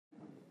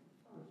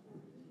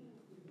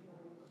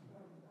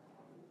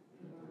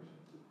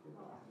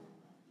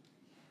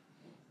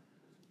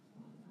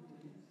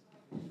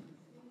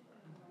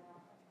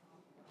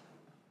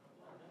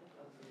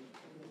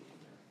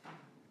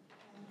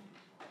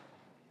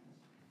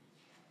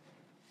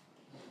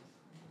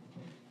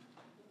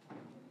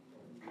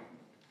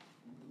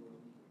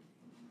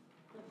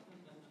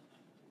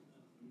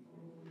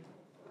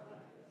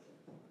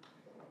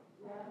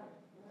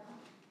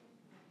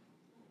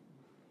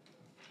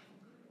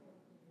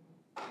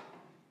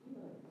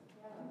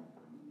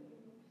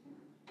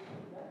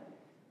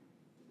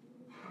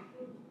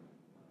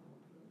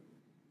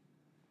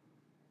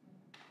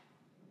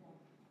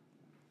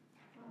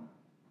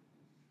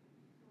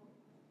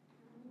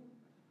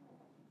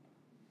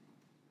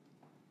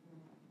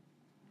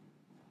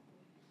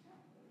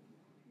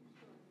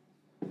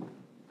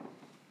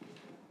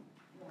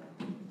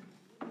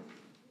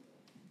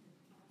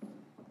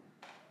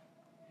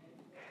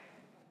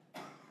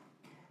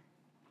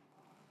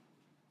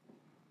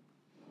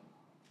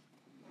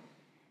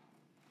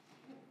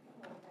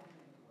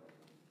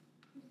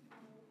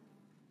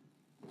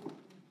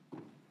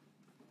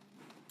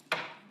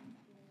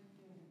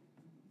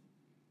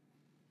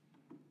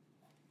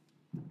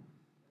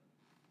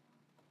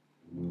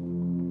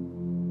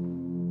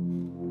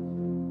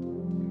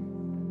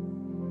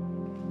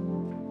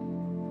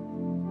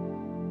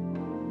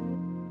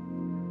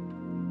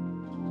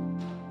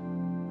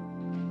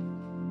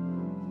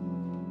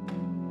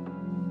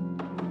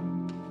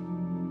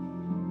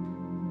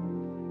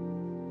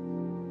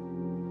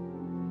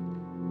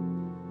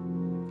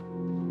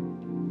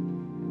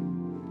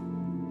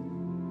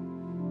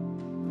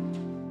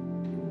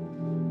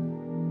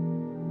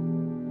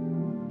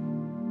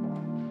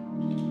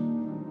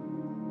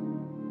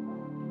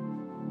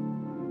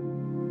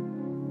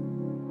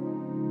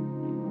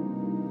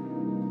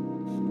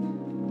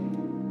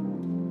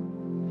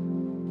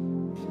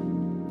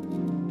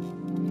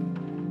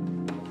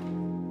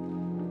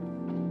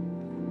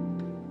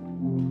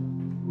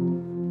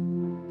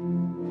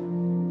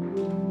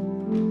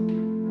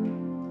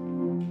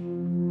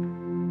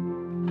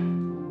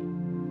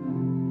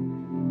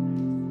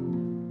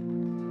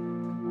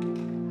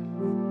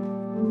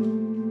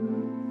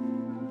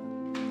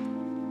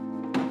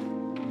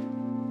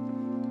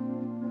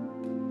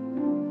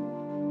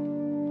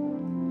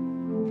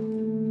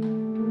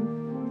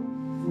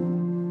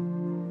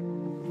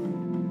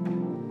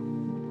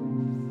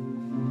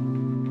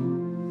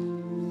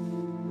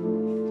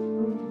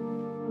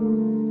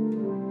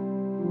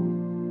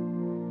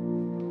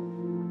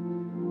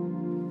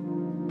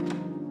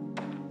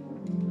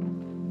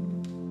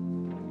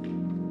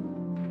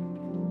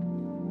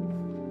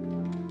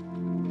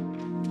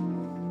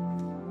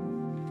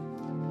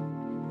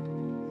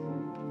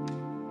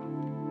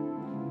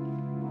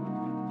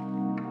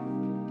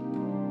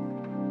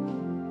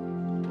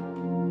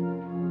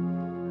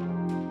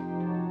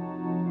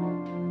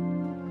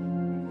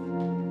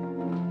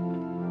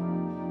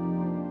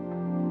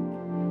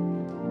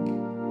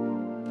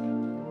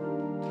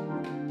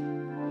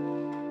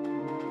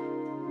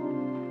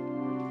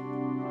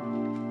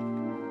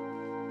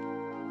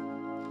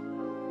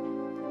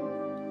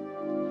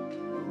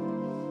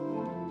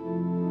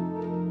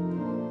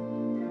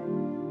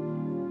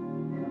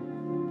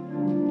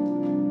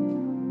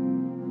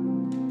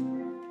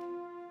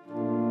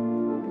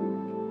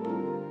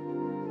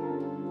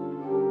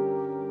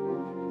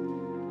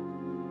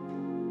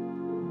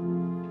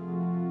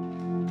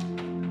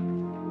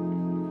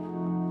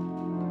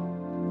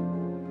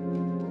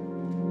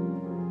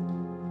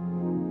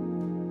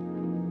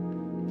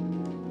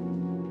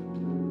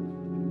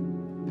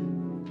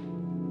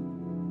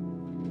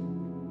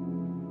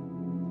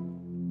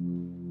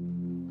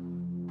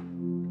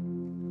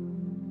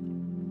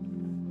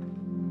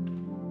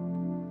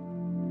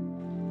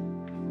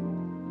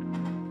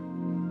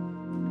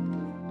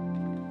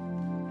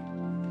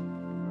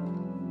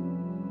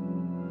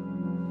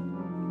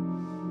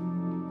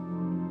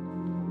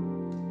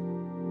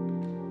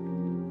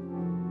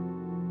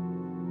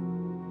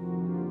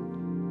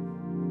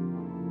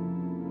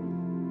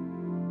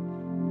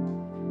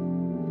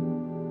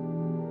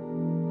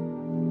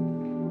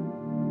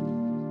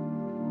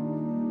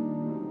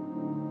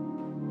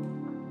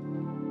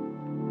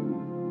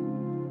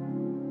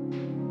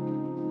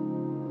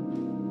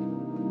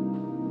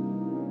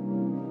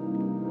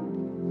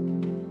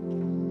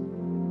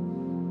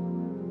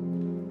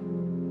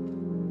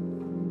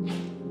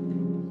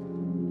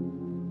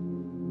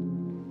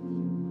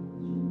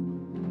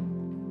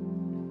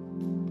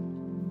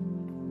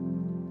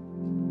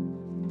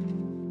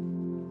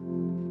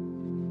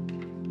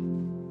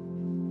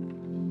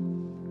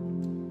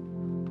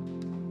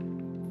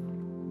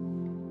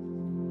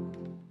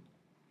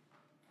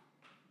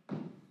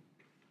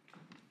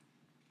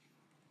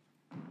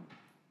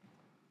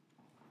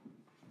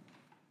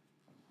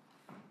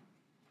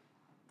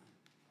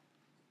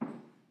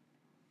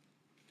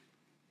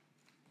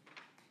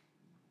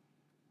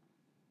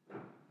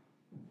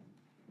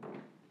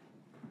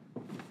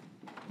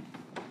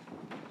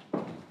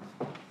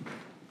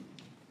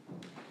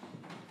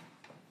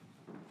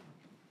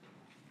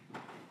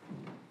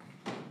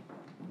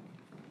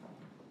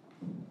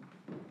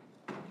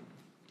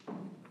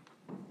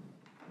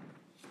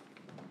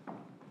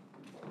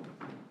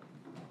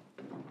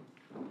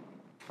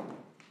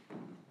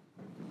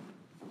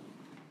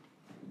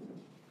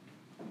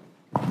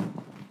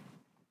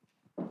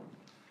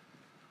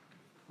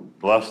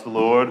Bless the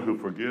Lord who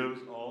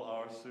forgives all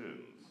our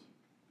sins.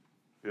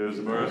 His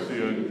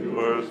mercy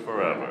endures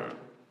forever.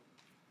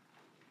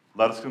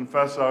 Let us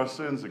confess our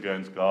sins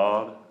against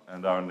God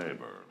and our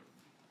neighbor.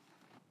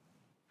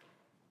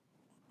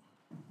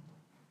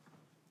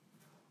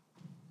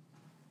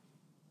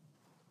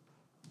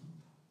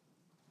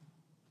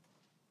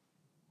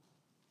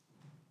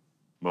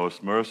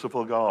 Most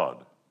merciful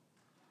God,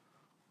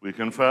 we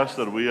confess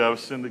that we have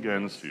sinned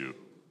against you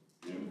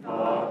in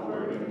thought,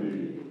 word, and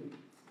deed,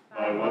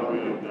 by what we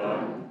have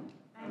done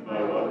and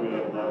by what we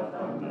have left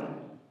undone.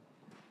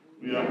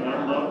 We have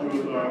not loved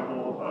you with our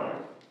whole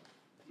heart.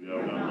 We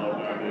have not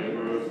loved our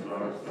neighbors as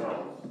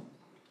ourselves.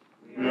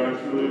 We are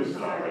truly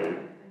sorry,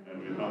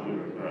 and we humbly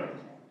repent.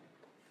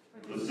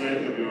 For the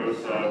sake of your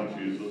Son,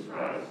 Jesus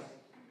Christ,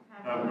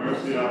 have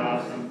mercy on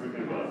us and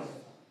forgive us,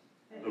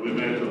 that we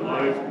may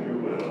delight in your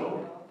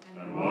will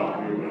and walk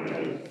your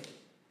ways,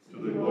 to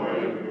the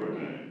glory of your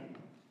name.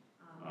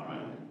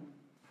 Amen.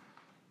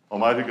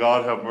 Almighty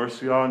God, have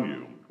mercy on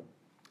you.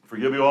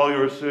 Forgive you all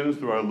your sins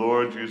through our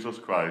Lord Jesus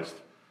Christ.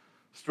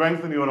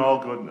 Strengthen you in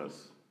all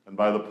goodness, and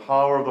by the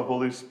power of the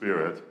Holy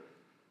Spirit,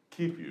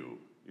 keep you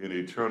in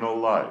eternal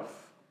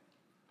life.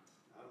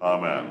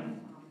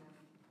 Amen.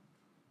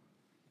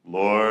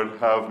 Lord,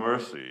 have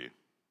mercy.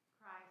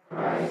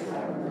 Christ,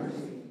 have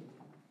mercy.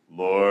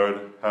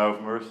 Lord,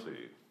 have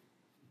mercy.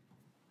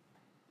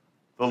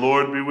 The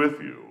Lord be with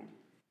you.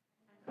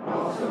 And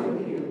also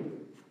with you.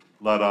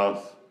 Let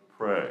us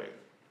pray.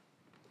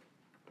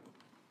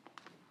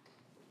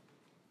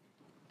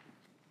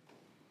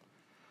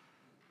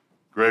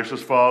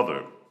 Gracious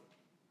Father,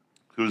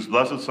 whose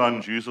blessed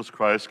Son, Jesus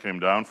Christ, came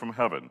down from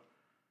heaven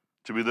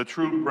to be the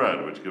true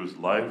bread which gives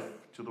life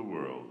to the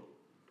world,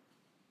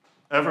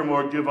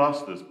 evermore give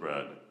us this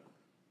bread,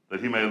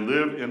 that he may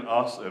live in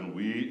us and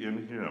we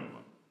in him,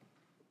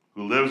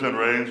 who lives and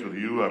reigns with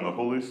you and the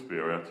Holy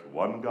Spirit,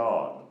 one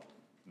God,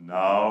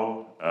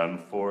 now and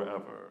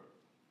forever.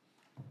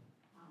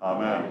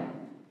 Amen.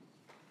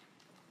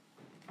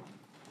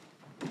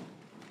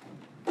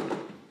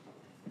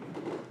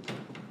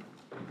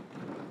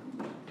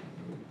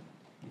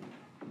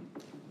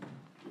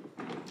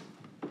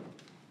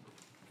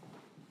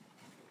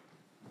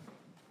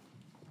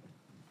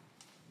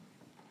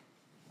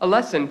 A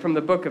lesson from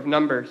the book of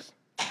Numbers.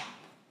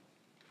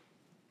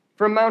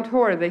 From Mount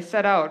Hor they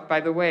set out by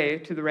the way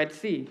to the Red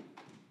Sea,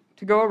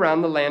 to go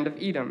around the land of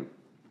Edom.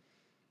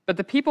 But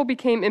the people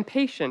became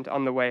impatient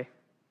on the way.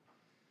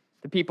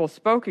 The people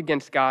spoke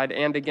against God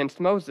and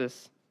against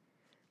Moses.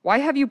 "Why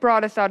have you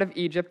brought us out of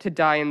Egypt to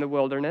die in the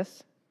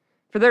wilderness?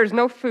 For there is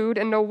no food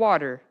and no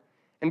water,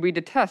 and we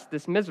detest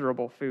this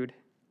miserable food."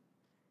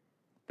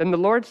 Then the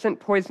Lord sent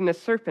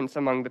poisonous serpents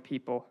among the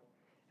people,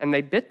 and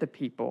they bit the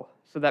people,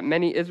 so that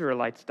many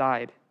Israelites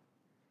died.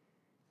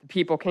 The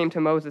people came to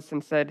Moses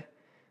and said,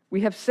 "We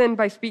have sinned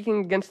by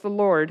speaking against the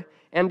Lord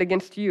and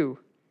against you.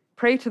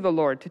 Pray to the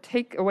Lord to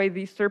take away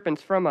these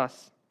serpents from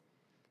us."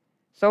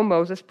 So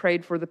Moses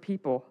prayed for the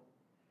people,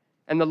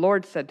 and the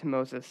Lord said to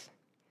Moses,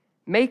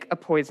 "Make a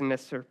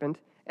poisonous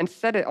serpent and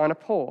set it on a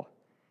pole,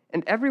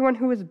 and everyone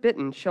who is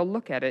bitten shall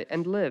look at it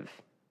and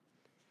live."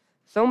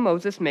 So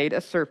Moses made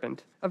a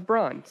serpent of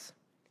bronze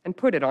and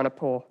put it on a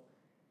pole,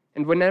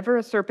 and whenever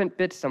a serpent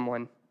bit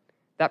someone,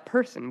 that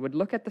person would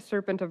look at the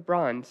serpent of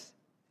bronze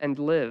and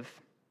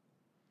live.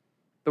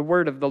 The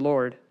word of the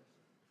Lord.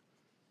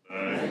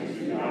 Thanks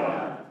be to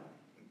God.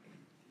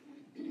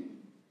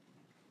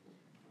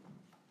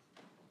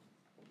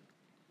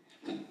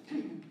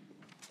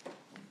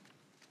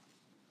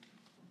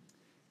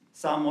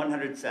 Psalm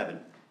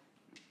 107.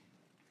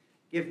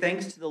 Give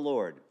thanks to the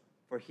Lord,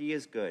 for he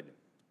is good.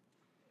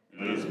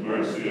 And his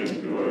mercy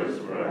endures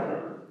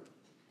forever.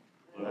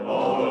 Let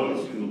all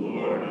those whom the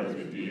Lord has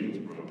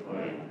redeemed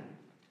proclaim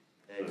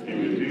that he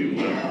redeemed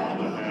them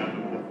from the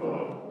hand of the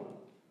foe.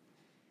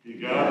 He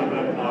gathered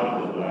them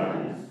out of the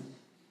lands,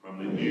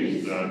 from the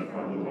east and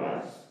from the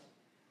west,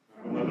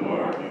 from the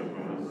north and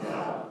from the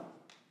south.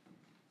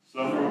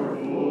 Some were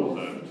fools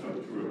and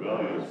took to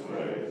rebellious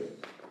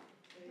ways.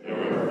 They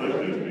were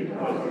afflicted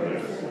because of their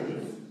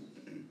sins.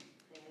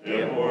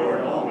 They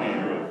abhorred all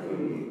manner of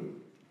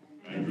food,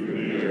 and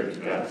drew near to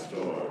death's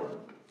door.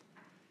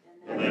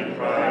 Then they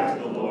cried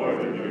to the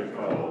Lord in their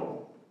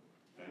trouble,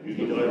 and he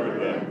delivered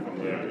them from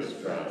their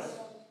distress.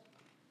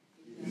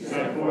 He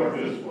sent forth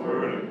his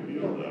word and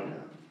healed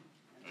them,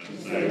 and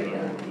saved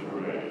them from the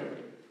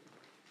grave.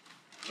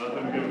 Let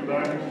them give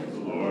thanks to the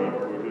Lord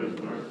for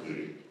his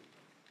mercy,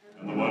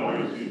 and the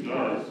wonders he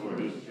does for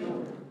his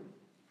children.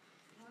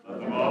 Let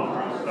them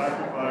offer a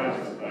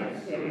sacrifice of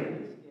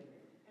thanksgiving,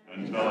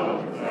 and tell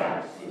of his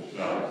acts with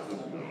shouts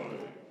of joy.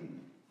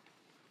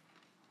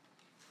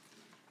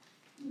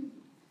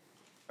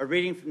 A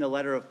reading from the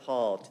letter of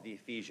Paul to the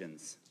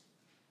Ephesians.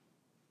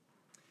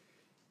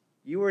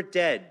 You were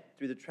dead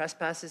through the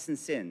trespasses and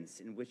sins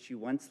in which you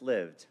once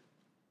lived,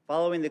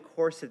 following the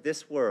course of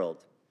this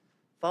world,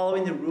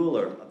 following the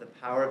ruler of the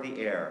power of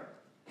the air,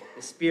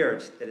 the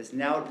spirit that is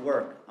now at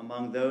work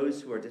among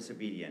those who are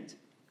disobedient.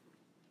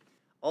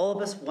 All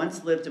of us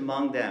once lived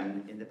among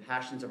them in the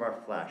passions of our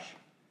flesh,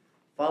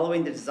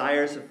 following the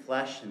desires of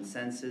flesh and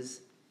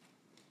senses,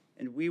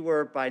 and we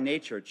were by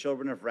nature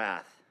children of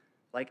wrath,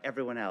 like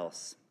everyone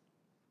else.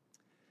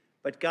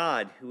 But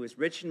God, who is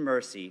rich in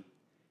mercy,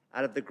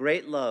 out of the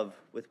great love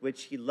with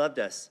which he loved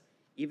us,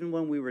 even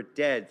when we were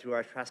dead through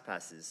our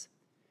trespasses,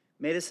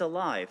 made us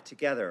alive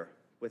together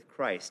with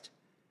Christ.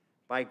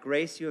 By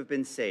grace you have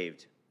been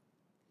saved,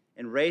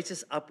 and raised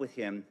us up with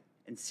him,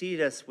 and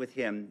seated us with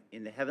him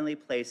in the heavenly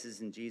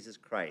places in Jesus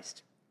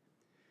Christ,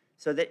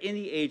 so that in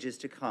the ages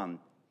to come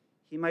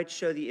he might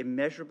show the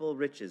immeasurable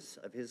riches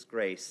of his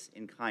grace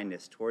in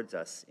kindness towards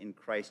us in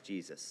Christ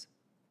Jesus.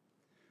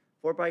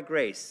 For by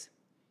grace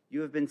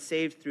you have been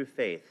saved through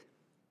faith,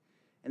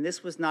 and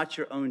this was not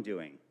your own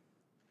doing.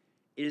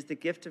 It is the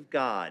gift of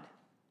God,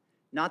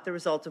 not the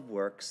result of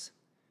works,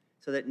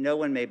 so that no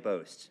one may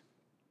boast.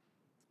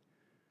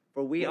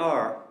 For we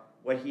are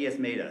what he has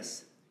made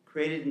us,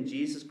 created in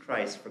Jesus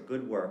Christ for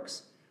good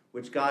works,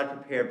 which God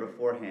prepared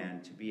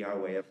beforehand to be our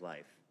way of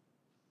life.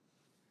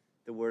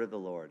 The word of the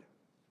Lord.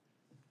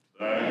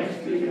 Thanks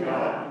be to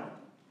God.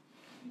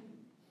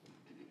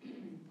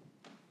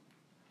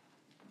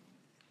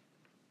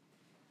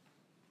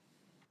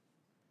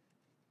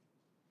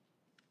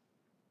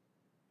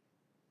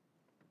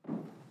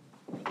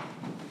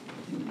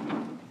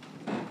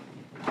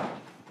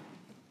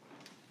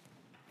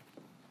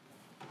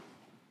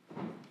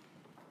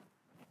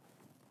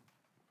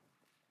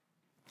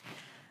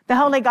 The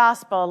Holy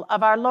Gospel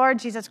of our Lord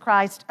Jesus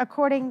Christ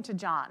according to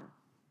John.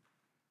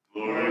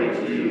 Glory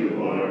to you,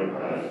 Lord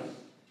Christ.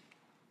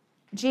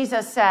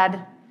 Jesus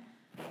said,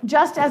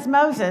 "Just as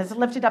Moses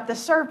lifted up the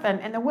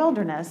serpent in the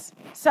wilderness,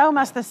 so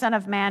must the Son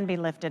of Man be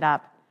lifted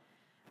up,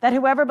 that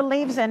whoever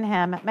believes in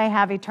him may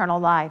have eternal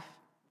life.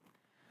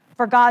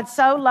 For God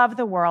so loved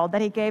the world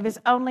that he gave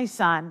his only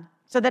Son,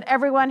 so that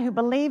everyone who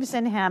believes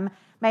in him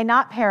may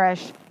not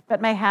perish,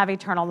 but may have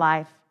eternal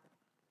life.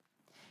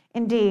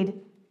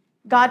 Indeed,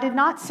 God did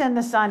not send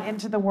the Son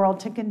into the world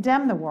to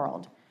condemn the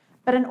world,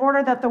 but in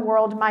order that the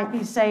world might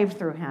be saved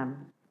through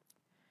him.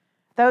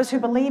 Those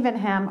who believe in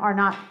him are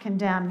not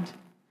condemned,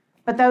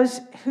 but those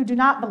who do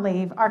not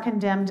believe are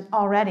condemned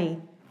already,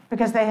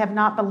 because they have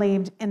not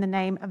believed in the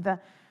name of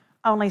the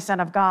only Son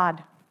of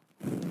God.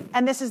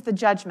 And this is the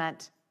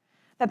judgment,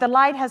 that the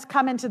light has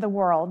come into the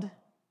world,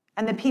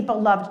 and the people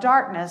loved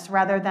darkness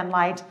rather than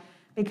light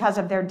because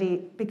their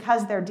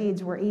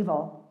deeds were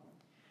evil.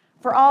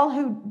 For all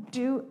who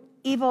do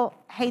evil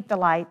hate the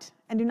light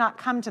and do not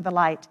come to the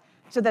light,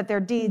 so that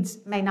their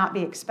deeds may not be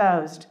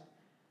exposed.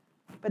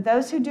 But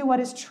those who do what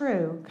is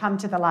true come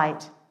to the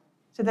light,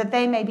 so that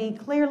they may be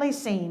clearly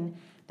seen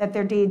that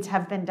their deeds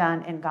have been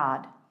done in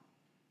God."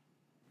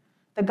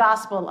 The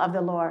Gospel of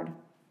the Lord.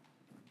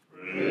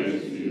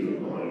 Praise to you,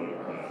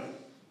 Lord Christ.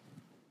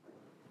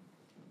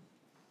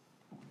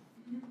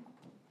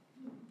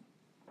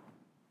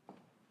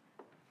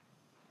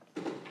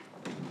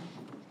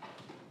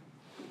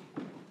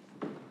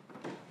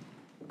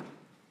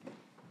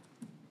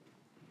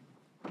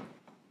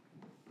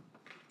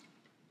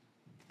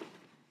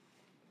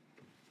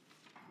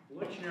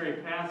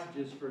 Lectionary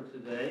passages for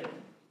today.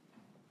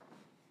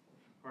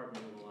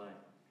 Pardon me while I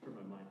turn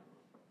my mic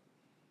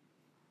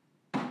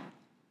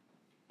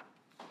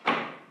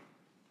on.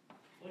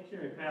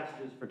 Lectionary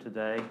passages for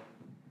today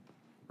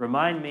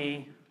remind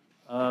me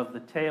of the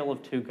tale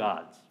of two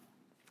gods,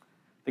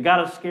 the God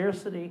of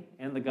scarcity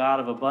and the God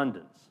of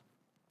abundance.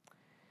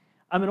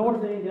 I'm an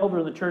ordained elder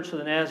in the Church of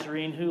the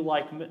Nazarene who,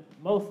 like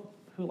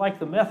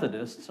the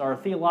Methodists, are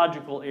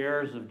theological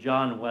heirs of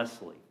John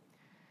Wesley.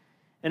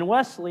 And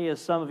Wesley,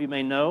 as some of you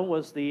may know,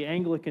 was the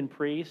Anglican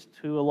priest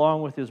who,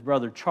 along with his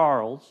brother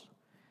Charles,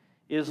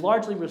 is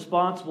largely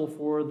responsible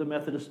for the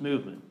Methodist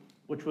movement,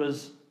 which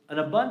was an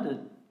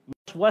abundant.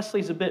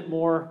 Wesley's a bit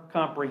more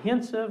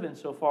comprehensive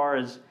insofar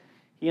as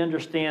he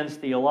understands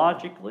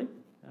theologically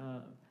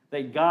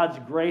that God's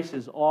grace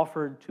is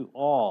offered to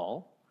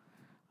all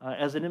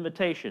as an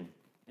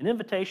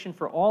invitation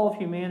for all of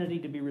humanity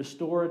to be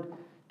restored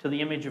to the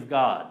image of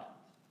God,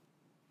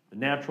 the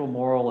natural,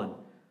 moral, and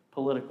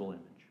political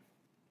image.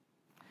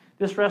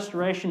 This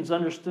restoration is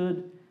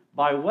understood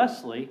by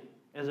Wesley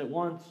as at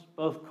once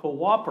both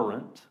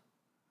cooperant,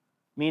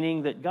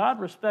 meaning that God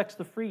respects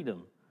the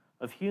freedom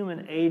of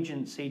human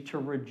agency to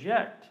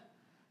reject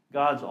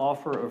God's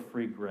offer of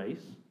free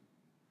grace,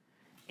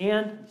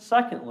 and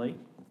secondly,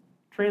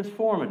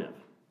 transformative.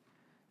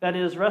 That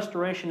is,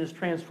 restoration is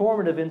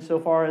transformative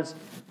insofar as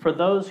for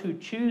those who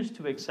choose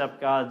to accept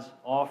God's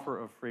offer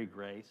of free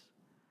grace,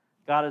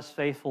 God is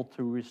faithful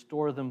to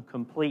restore them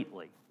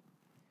completely,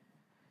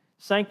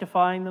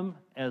 sanctifying them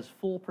as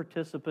full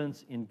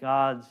participants in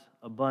God's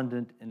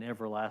abundant and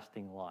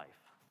everlasting life.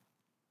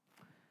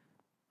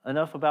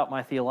 Enough about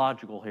my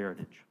theological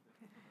heritage.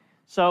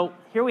 So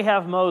here we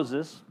have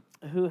Moses,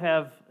 who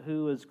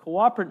is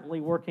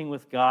cooperatively working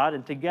with God,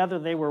 and together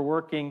they were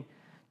working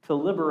to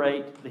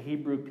liberate the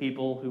Hebrew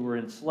people who were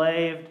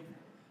enslaved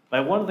by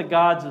one of the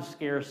gods of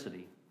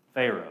scarcity,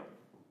 Pharaoh.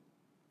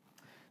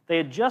 They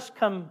had just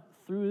come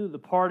through the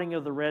parting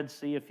of the Red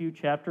Sea a few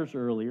chapters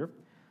earlier.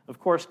 Of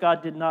course,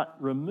 God did not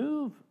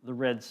remove the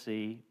Red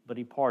Sea, but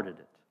he parted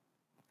it.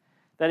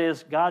 That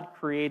is, God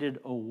created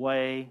a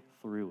way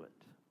through it.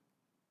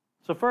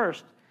 So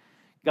first,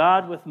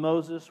 God with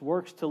Moses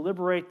works to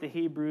liberate the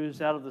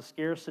Hebrews out of the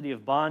scarcity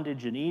of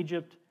bondage in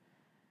Egypt,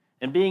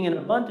 and being an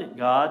abundant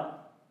God,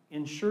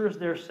 ensures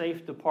their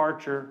safe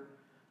departure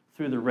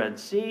through the Red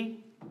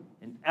Sea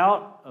and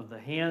out of the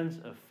hands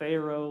of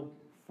Pharaoh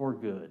for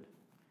good.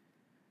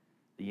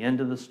 The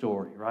end of the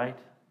story, right?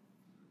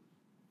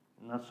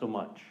 Not so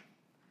much.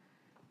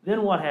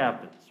 Then what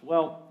happens?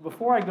 Well,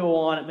 before I go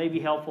on, it may be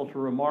helpful to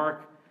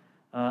remark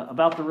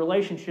about the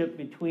relationship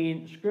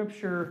between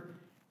Scripture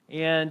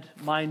and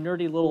my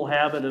nerdy little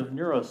habit of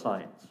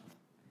neuroscience.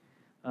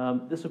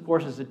 This, of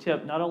course, is a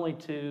tip not only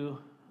to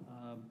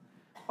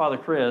Father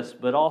Chris,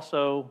 but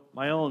also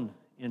my own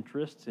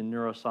interests in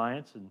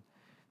neuroscience, and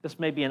this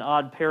may be an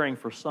odd pairing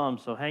for some,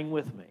 so hang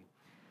with me.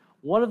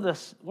 One of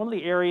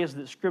the areas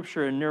that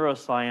Scripture and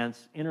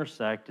neuroscience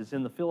intersect is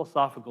in the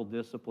philosophical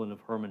discipline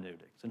of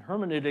hermeneutics. And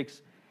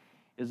hermeneutics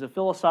is a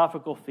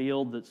philosophical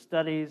field that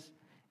studies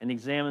and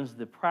examines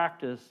the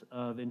practice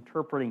of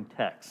interpreting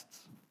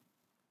texts.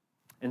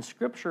 And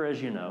Scripture,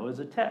 as you know, is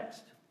a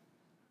text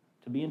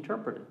to be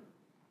interpreted.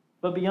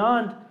 But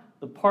beyond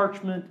the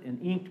parchment and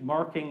inked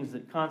markings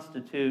that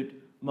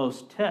constitute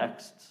most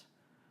texts,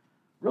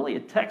 really a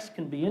text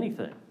can be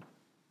anything.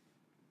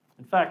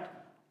 In fact,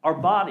 our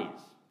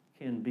bodies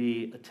can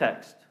be a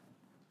text.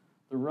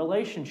 The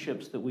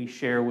relationships that we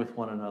share with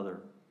one another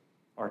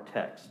are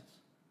texts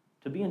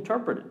to be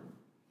interpreted.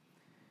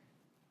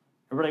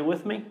 Everybody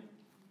with me?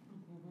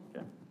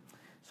 Okay.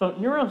 So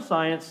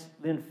neuroscience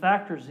then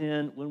factors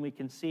in when we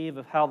conceive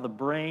of how the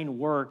brain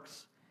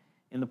works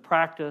in the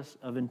practice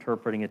of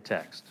interpreting a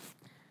text.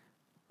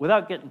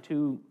 Without getting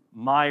too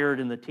mired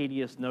in the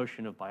tedious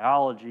notion of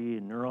biology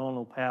and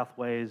neuronal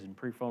pathways and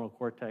prefrontal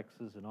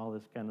cortexes and all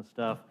this kind of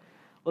stuff,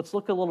 let's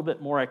look a little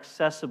bit more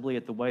accessibly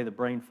at the way the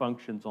brain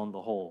functions on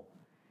the whole.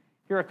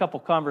 Here are a couple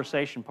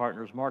conversation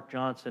partners, Mark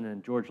Johnson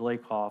and George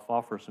Lakoff,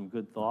 offer some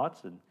good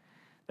thoughts, and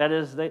that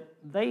is that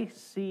they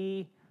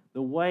see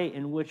the way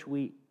in which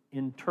we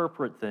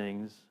interpret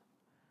things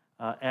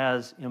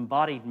as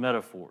embodied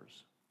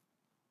metaphors.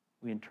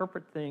 We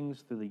interpret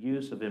things through the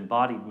use of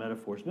embodied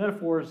metaphors.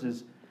 Metaphors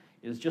is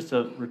just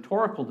a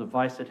rhetorical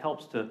device that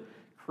helps to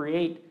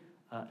create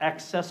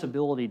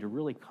accessibility to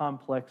really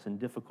complex and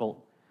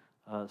difficult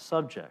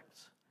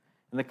subjects.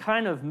 And the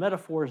kind of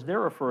metaphors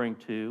they're referring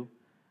to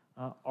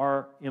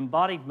are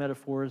embodied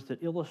metaphors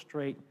that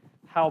illustrate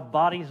how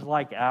bodies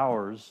like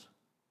ours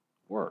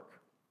work.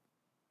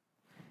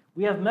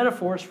 We have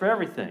metaphors for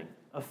everything.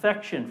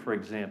 Affection, for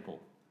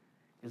example,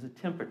 is a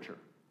temperature.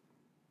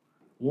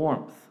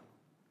 Warmth,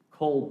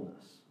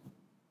 coldness.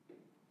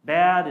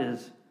 Bad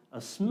is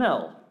a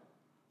smell,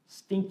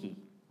 stinky.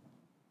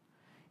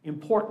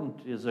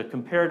 Important is a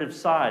comparative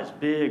size,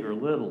 big or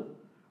little,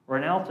 or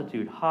an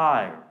altitude,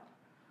 high.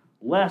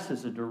 Less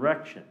is a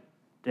direction,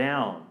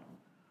 down,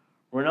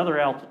 or another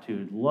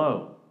altitude,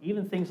 low.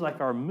 Even things like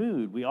our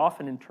mood, we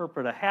often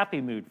interpret a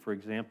happy mood, for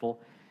example,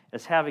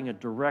 as having a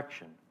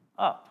direction,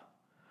 up,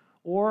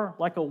 or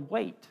like a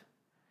weight,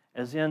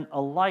 as in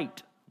a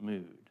light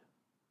mood.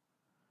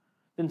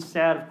 Then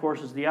sad, of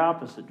course, is the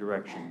opposite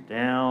direction,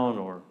 down,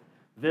 or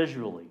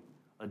visually,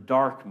 a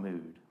dark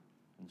mood,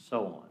 and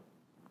so on.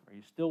 Are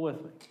you still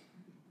with me?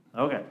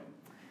 Okay.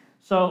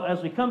 So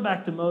as we come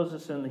back to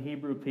Moses and the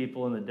Hebrew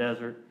people in the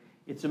desert,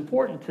 it's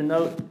important to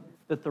note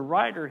that the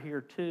writer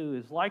here,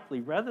 too, is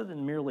likely, rather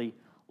than merely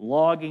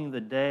logging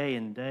the day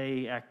and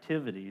day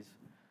activities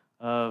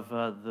of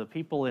the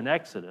people in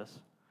Exodus,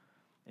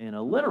 in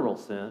a literal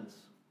sense,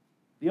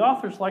 the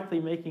author's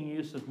likely making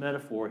use of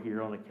metaphor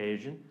here on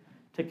occasion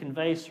to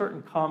convey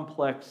certain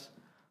complex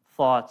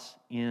thoughts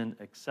in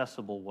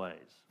accessible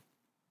ways.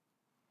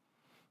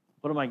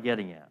 What am I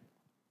getting at?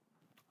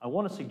 I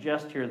want to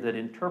suggest here that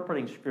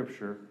interpreting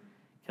Scripture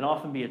can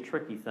often be a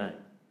tricky thing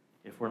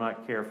if we're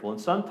not careful.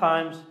 And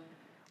sometimes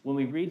when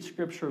we read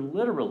Scripture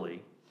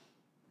literally,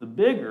 the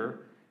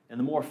bigger and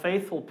the more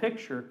faithful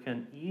picture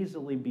can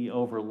easily be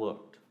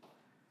overlooked.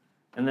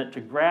 And that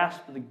to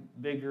grasp the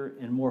bigger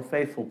and more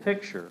faithful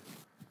picture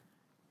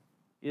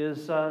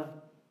is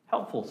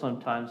helpful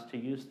sometimes to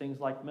use things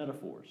like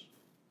metaphors.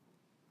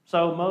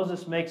 So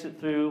Moses makes it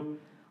through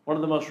one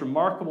of the most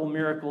remarkable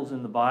miracles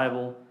in the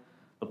Bible,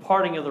 the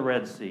parting of the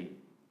Red Sea.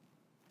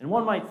 And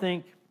one might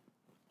think,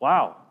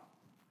 wow,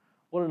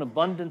 what an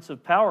abundance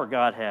of power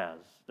God has.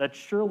 That's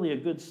surely a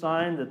good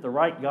sign that the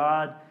right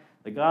God,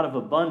 the God of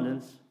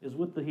abundance, is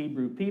with the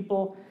Hebrew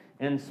people,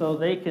 and so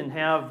they can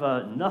have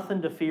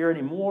nothing to fear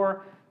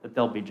anymore, that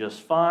they'll be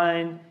just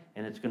fine,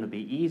 and it's going to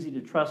be easy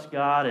to trust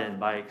God, and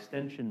by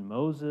extension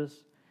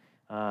Moses,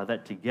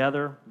 that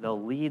together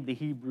they'll lead the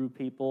Hebrew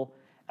people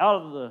out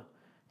of the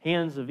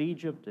hands of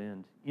Egypt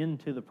and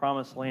into the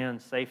promised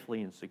land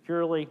safely and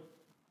securely.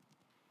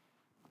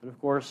 But of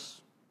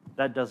course,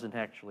 that doesn't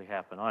actually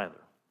happen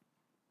either.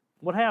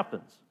 What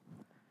happens?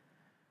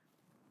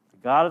 The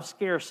God of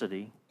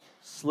scarcity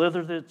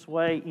slithers its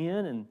way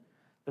in and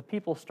the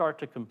people start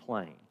to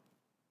complain.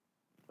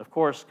 Of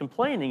course,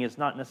 complaining is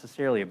not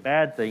necessarily a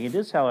bad thing. It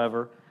is,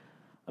 however,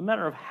 a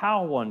matter of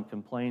how one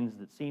complains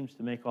that seems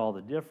to make all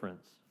the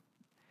difference.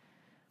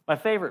 My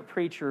favorite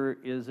preacher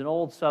is an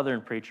old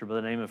Southern preacher by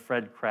the name of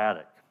Fred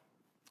Craddock.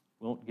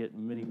 Won't get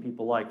many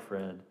people like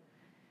Fred.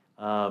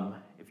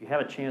 If you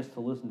have a chance to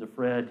listen to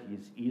Fred,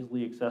 he's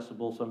easily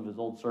accessible. Some of his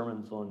old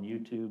sermons on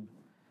YouTube.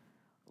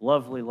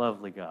 Lovely,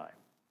 lovely guy.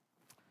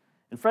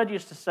 And Fred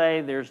used to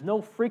say, there's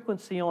no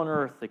frequency on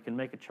earth that can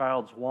make a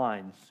child's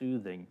whine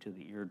soothing to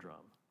the eardrum.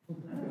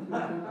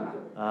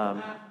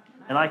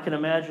 And I can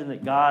imagine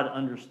that God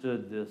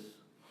understood this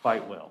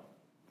quite well.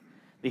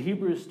 The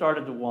Hebrews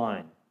started to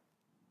whine.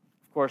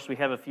 Of course, we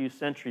have a few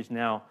centuries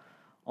now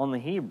on the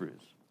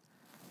Hebrews.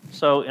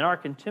 So in our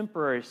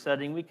contemporary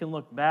setting, we can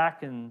look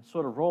back and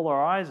sort of roll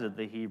our eyes at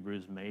the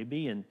Hebrews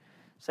maybe and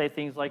say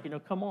things like,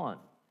 come on,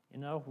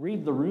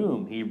 read the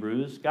room,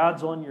 Hebrews.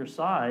 God's on your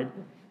side.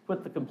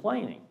 Quit the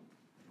complaining.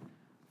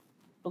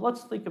 But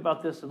let's think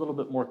about this a little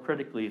bit more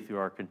critically through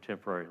our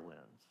contemporary lens.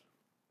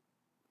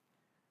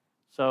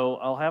 So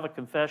I'll have a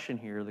confession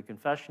here. The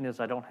confession is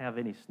I don't have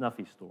any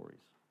snuffy stories.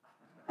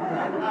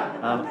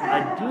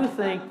 I do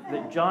think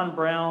that John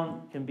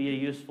Brown can be a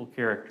useful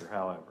character,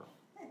 however.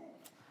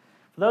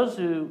 For those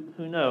who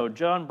know,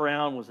 John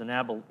Brown was an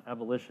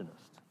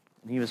abolitionist,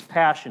 and he was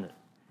passionate,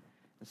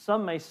 and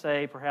some may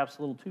say perhaps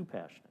a little too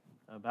passionate,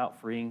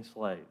 about freeing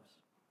slaves.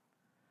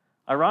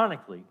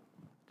 Ironically,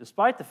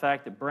 despite the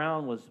fact that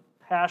Brown was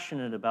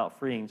passionate about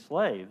freeing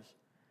slaves,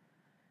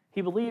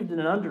 he believed in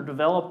an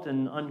underdeveloped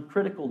and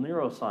uncritical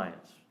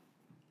neuroscience,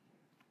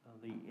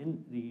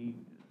 the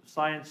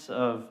science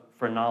of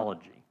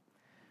phrenology,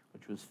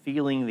 which was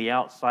feeling the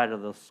outside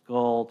of the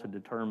skull to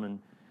determine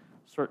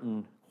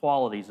certain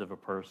qualities of a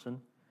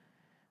person,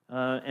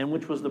 and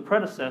which was the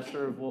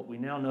predecessor of what we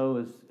now know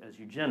as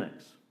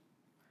eugenics,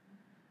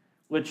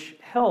 which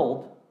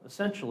held,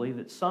 essentially,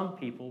 that some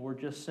people were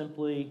just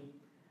simply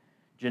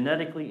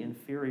genetically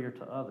inferior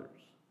to others,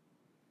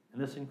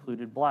 and this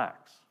included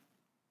blacks.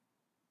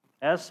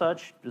 As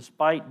such,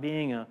 despite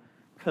being a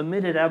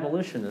committed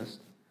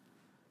abolitionist,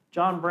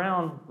 John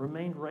Brown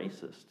remained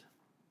racist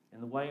in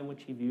the way in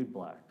which he viewed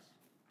blacks.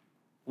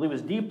 While he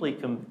was deeply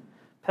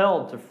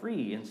compelled to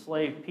free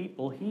enslaved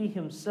people, he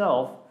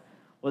himself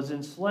was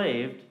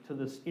enslaved to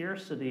the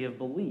scarcity of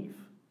belief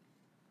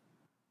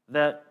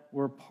that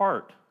were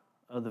part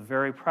of the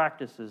very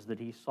practices that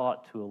he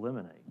sought to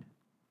eliminate.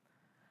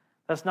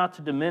 That's not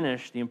to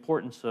diminish the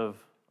importance of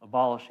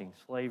abolishing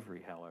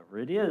slavery, however.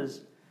 It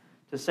is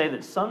to say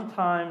that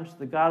sometimes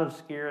the God of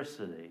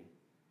scarcity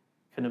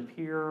can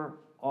appear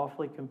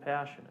awfully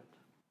compassionate.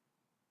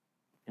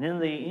 And in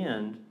the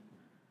end,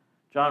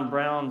 John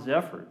Brown's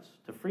efforts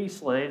to free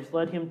slaves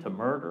led him to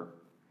murder,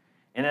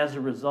 and as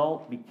a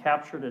result, be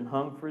captured and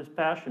hung for his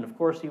passion. Of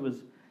course, he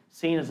was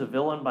seen as a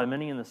villain by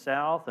many in the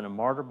South and a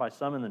martyr by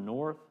some in the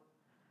North.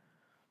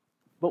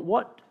 But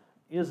what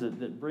is it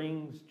that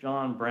brings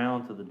John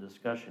Brown to the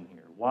discussion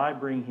here? Why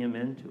bring him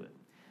into it?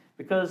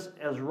 Because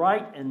as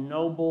right and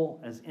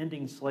noble as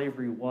ending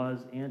slavery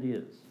was and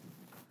is,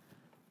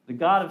 the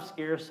God of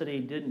scarcity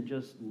didn't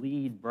just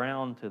lead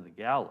Brown to the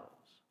gallows.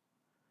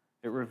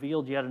 It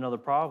revealed yet another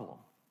problem.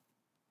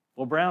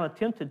 Well, Brown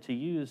attempted to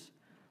use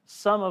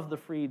some of the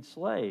freed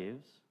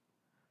slaves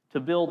to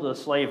build a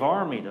slave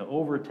army, to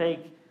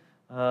overtake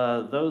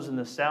those in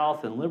the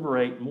South and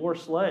liberate more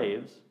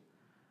slaves.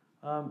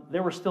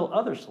 There were still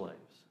other slaves,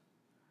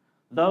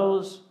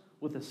 those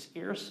with a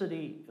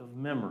scarcity of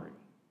memory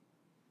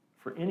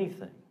for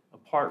anything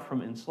apart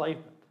from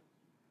enslavement.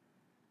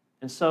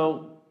 And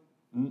so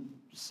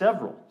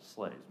several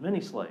slaves, many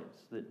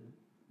slaves that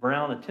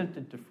Brown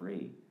attempted to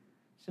free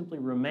simply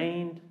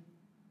remained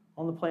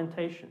on the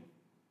plantation.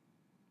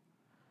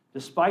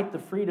 Despite the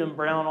freedom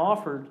Brown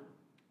offered,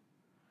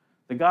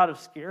 the God of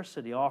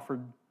scarcity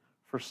offered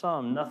for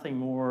some nothing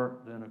more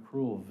than a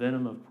cruel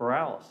venom of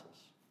paralysis.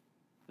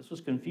 This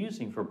was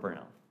confusing for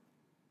Brown.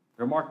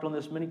 He remarked on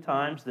this many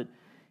times that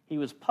he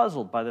was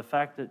puzzled by the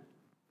fact that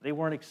they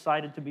weren't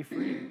excited to be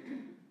free.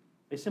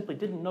 They simply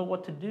didn't know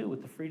what to do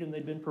with the freedom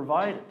they'd been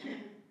provided.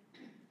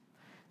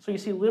 So you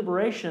see,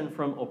 liberation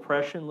from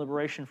oppression,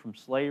 liberation from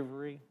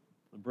slavery,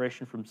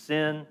 liberation from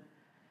sin,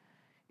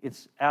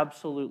 it's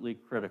absolutely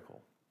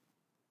critical.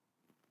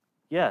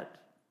 Yet,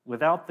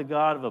 without the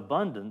God of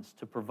abundance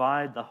to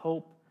provide the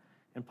hope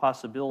and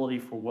possibility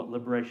for what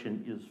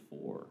liberation is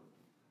for,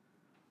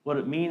 what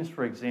it means,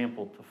 for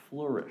example, to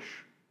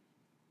flourish,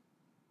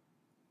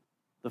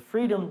 the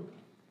freedom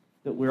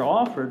that we're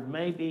offered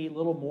may be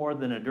little more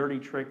than a dirty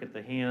trick at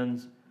the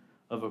hands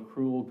of a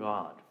cruel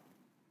God,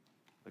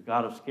 the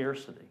God of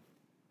scarcity.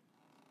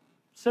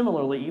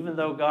 Similarly, even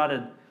though God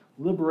had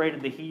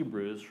liberated the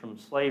Hebrews from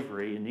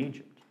slavery in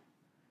Egypt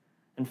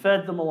and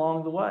fed them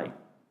along the way,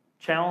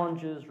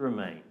 challenges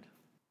remained.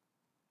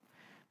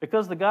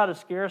 Because the God of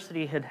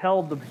scarcity had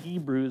held the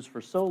Hebrews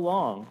for so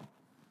long,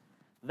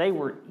 they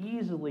were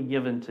easily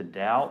given to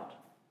doubt,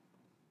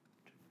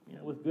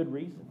 with good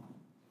reason.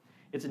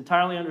 It's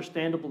entirely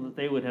understandable that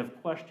they would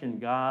have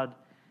questioned God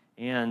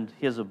and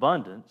his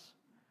abundance,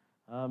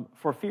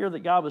 for fear that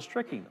God was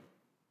tricking them,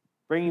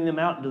 bringing them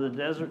out into the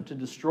desert to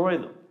destroy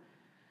them.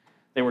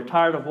 They were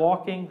tired of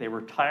walking. They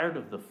were tired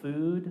of the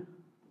food.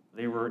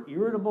 They were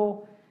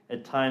irritable.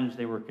 At times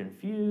they were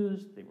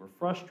confused. They were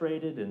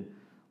frustrated and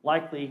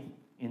likely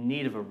in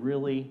need of a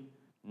really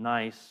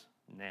nice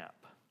nap.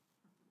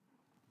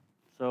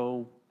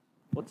 So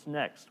what's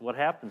next? What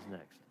happens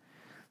next?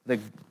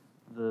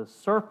 The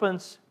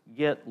serpents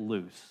get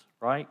loose,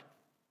 right?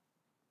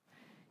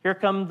 Here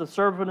come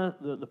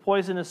the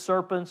poisonous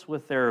serpents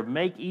with their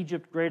Make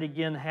Egypt Great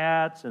Again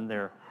hats and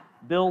their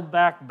Build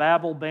Back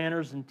Babel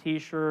banners and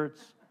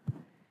T-shirts.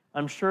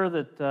 I'm sure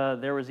that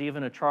there was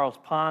even a Charles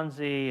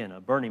Ponzi and a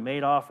Bernie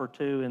Madoff or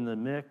two in the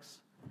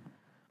mix.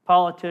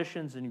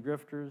 Politicians and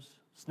grifters,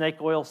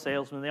 snake oil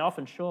salesmen, they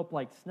often show up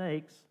like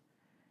snakes,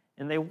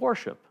 and they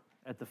worship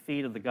at the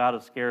feet of the god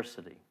of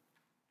scarcity.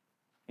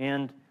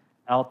 And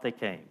out they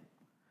came.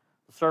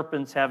 The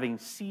serpents having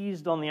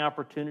seized on the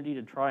opportunity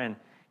to try and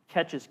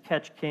catch as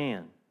catch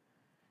can.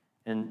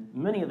 And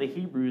many of the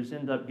Hebrews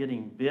end up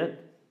getting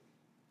bit.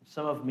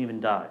 Some of them even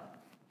died.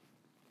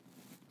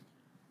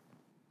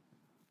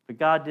 But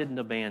God didn't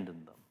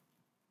abandon them.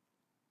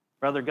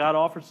 Rather, God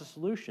offers a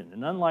solution.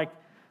 And unlike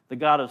the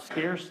God of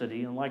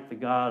scarcity, unlike the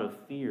God of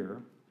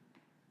fear,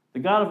 the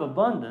God of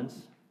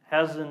abundance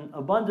has an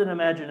abundant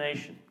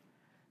imagination.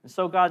 And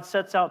so God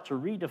sets out to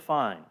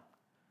redefine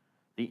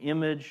the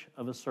image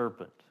of a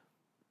serpent.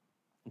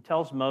 He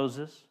tells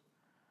Moses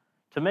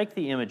to make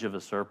the image of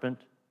a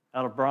serpent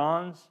out of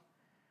bronze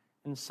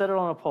and set it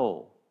on a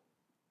pole,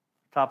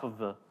 top of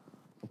the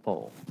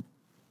pole.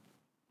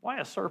 Why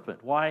a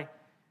serpent? Why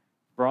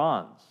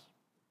bronze?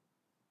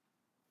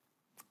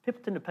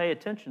 People tend to pay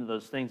attention to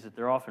those things that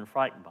they're often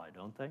frightened by,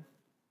 don't they?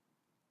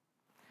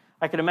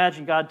 I can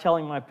imagine God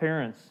telling my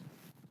parents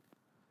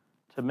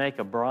to make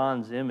a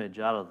bronze image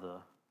out of the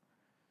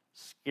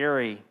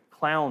scary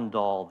clown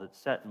doll that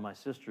sat in my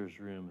sister's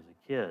room as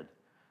a kid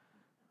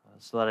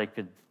so that I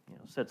could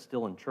sit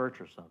still in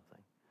church or something.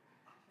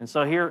 And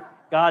so here,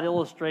 God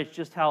illustrates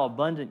just how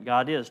abundant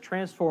God is,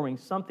 transforming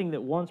something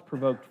that once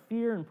provoked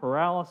fear and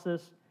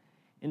paralysis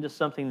into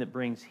something that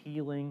brings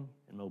healing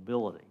and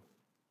mobility.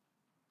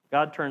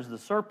 God turns the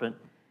serpent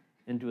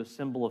into a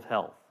symbol of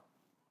health.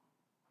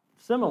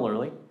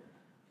 Similarly,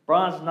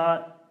 bronze is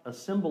not a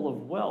symbol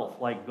of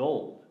wealth like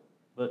gold,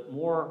 but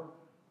more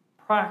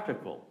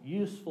practical,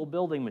 useful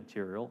building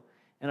material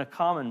and a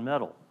common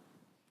metal.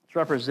 It's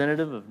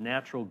representative of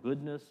natural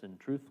goodness and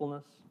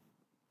truthfulness.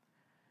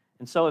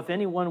 And so if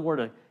anyone were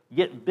to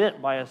get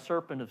bit by a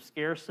serpent of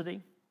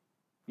scarcity,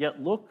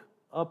 yet look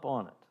up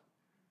on it,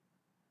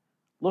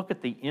 look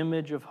at the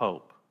image of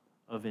hope,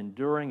 of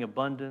enduring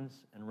abundance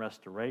and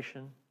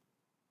restoration,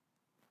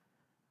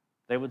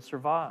 they would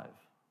survive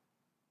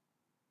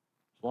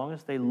as long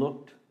as they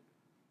looked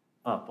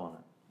up on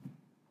it.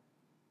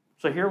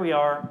 So here we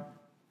are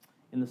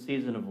in the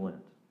season of Lent.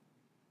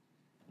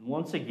 And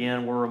once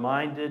again, we're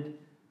reminded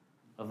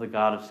of the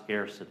God of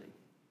scarcity.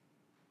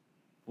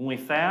 When we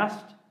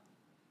fast,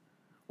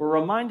 we're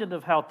reminded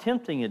of how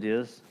tempting it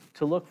is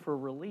to look for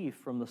relief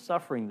from the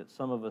suffering that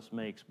some of us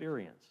may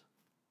experience.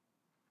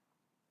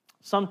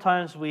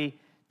 Sometimes we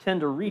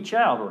tend to reach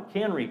out, or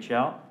can reach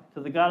out,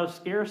 to the God of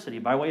scarcity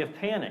by way of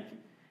panic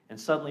and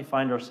suddenly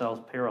find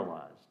ourselves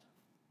paralyzed.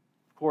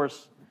 Of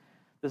course,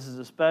 this is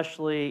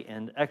especially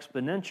and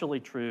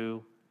exponentially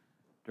true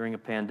during a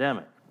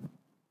pandemic,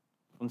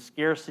 when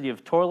scarcity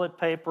of toilet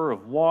paper,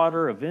 of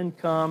water, of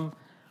income,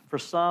 for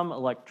some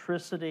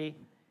electricity,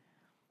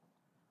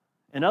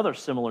 and other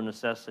similar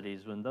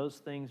necessities, when those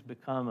things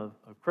become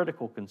a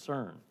critical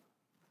concern.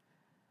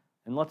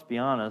 And let's be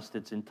honest,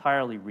 it's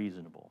entirely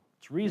reasonable.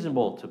 It's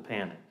reasonable to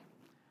panic.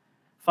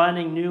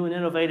 Finding new and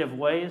innovative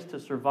ways to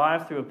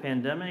survive through a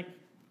pandemic,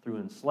 through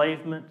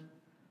enslavement,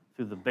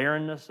 through the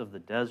barrenness of the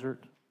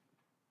desert,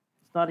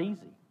 it's not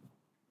easy.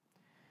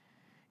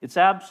 It's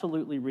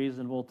absolutely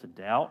reasonable to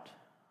doubt,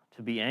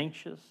 to be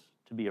anxious,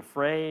 to be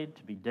afraid,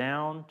 to be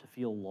down, to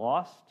feel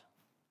lost.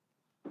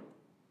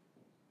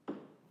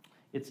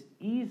 It's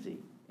easy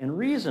and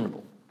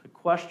reasonable to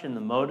question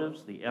the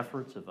motives, the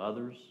efforts of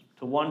others,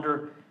 to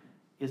wonder,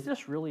 is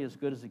this really as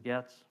good as it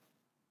gets?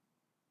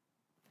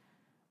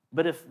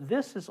 But if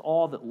this is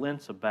all that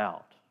Lent's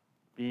about,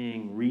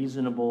 being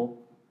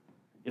reasonable,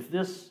 if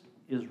this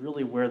is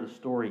really where the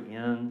story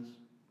ends,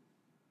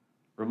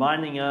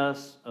 reminding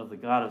us of the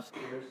God of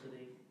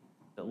scarcity,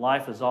 that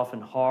life is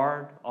often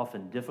hard,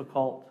 often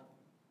difficult,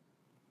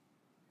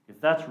 if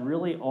that's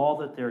really all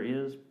that there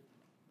is,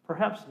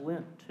 perhaps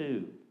Lent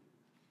too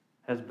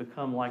has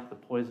become like the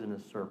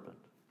poisonous serpent.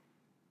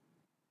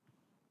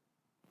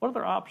 What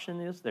other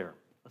option is there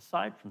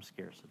aside from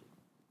scarcity?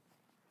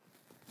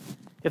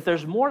 If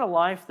there's more to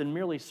life than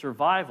merely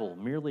survival,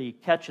 merely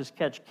catch as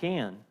catch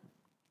can,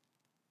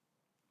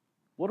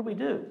 what do we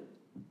do?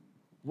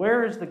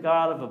 Where is the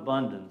God of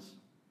abundance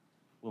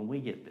when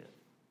we get bit?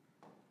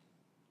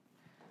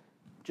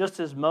 Just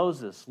as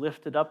Moses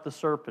lifted up the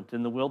serpent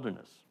in the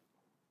wilderness,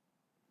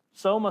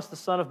 so must the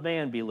Son of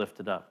Man be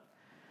lifted up.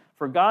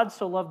 For God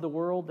so loved the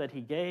world that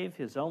he gave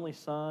his only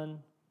Son,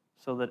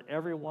 so that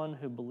everyone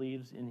who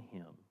believes in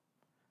him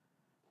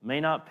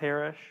may not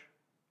perish,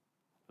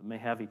 but may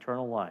have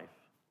eternal life.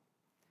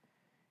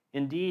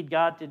 Indeed,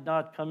 God did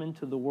not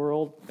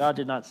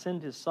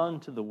send his Son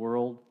to the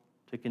world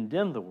to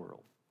condemn the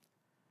world,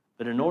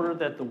 but in order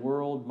that the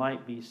world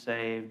might be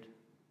saved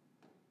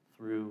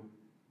through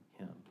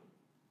him.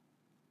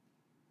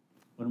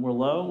 When we're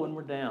low, when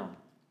we're down,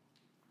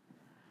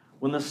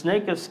 when the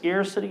snake of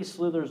scarcity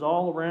slithers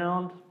all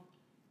around,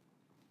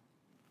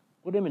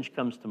 what image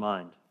comes to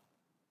mind?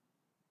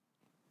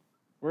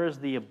 Where is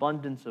the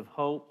abundance of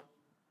hope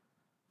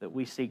that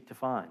we seek to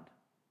find?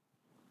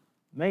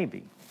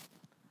 Maybe,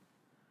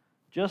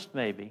 just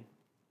maybe,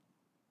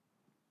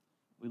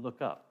 we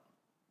look up.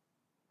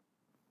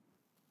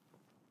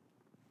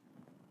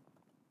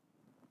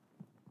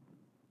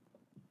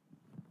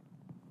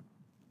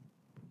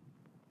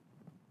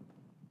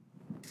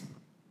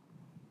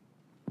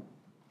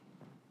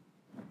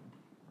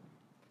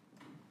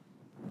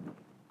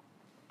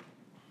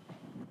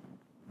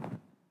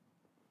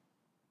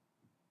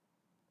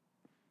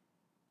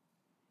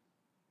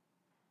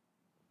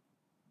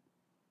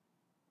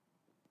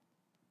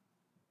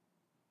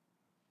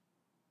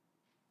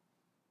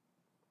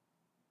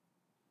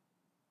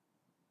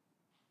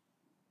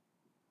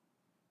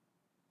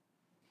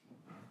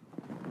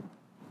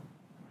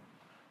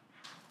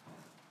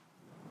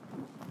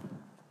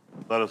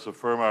 Let us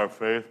affirm our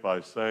faith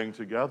by saying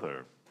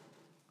together,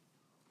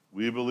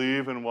 we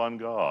believe in one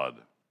God,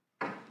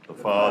 the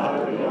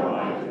Father, the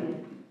Almighty,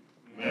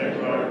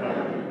 maker of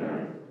heaven and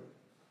earth,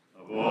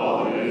 of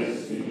all that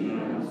is seen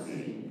and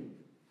unseen.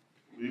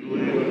 We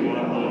believe in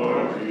one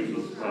Lord,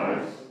 Jesus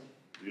Christ,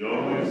 the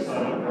only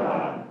Son of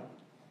God,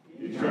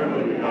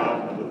 eternally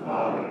begotten of the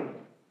Father,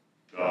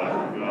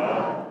 God from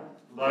God,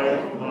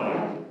 light from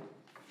light,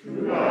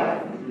 true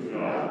God from true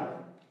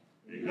God,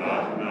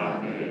 begotten,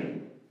 not made,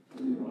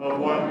 of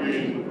one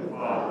being with the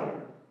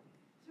Father.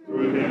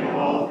 Through him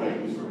all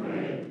things were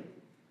made.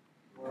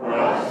 For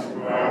us,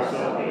 for our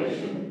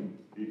salvation,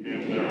 he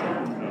came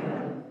down from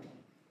heaven.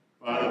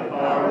 By the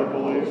power of the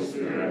Holy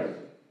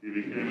Spirit, he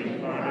became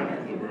incarnate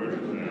of the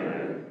Virgin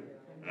Mary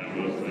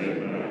and was made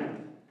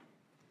man.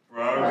 For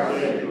our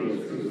sake, he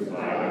was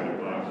crucified under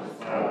Pontius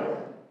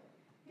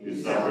Pilate.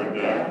 He suffered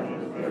death and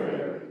was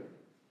buried.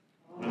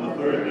 On the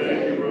third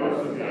day, he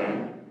rose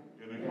again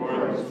in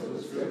accordance with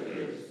the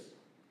Scriptures.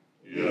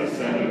 He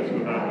ascended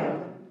to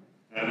heaven,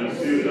 and is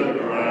seated at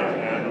the right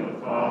hand of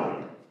the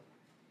Father.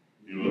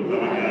 He will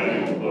come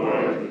again in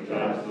glory to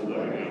judge the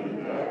living and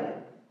the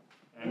dead,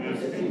 and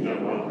his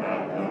kingdom will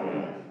have no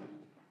end.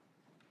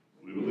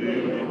 We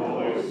believe in the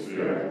Holy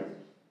Spirit,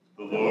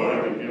 the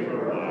Lord and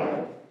giver of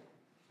life,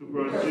 who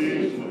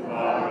proceeds from the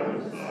Father and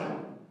the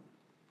Son.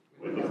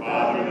 With the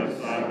Father and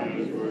the Son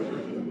he is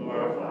worshipped and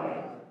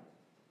glorified.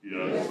 He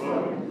has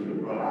spoken through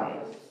the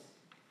prophets.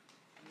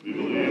 We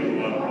believe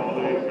in one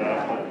holy,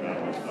 Catholic,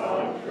 and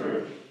Apostolic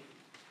Church.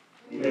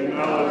 We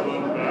acknowledge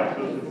one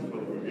baptism for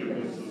the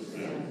forgiveness of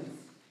sins.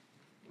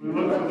 We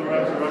look for the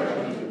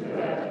resurrection of the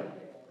dead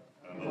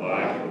and the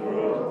life of the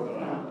world to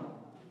come.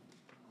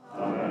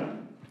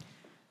 Amen.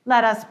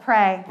 Let us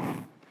pray.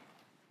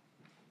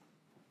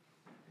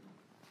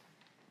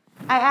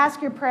 I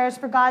ask your prayers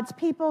for God's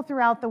people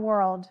throughout the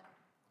world,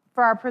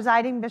 for our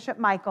presiding Bishop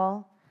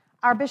Michael,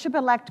 our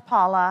Bishop-elect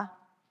Paula,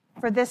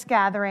 for this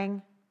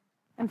gathering,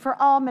 and for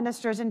all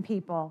ministers and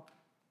people.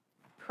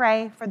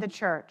 Pray for the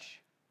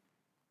church.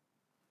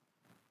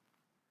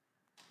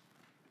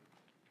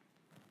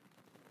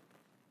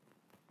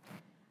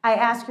 I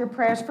ask your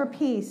prayers for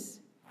peace,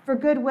 for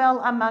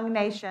goodwill among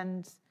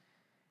nations,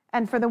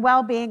 and for the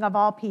well-being of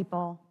all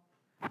people.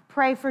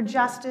 Pray for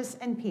justice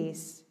and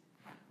peace,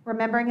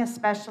 remembering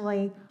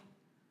especially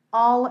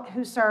all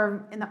who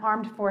serve in the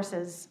armed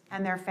forces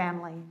and their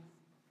families.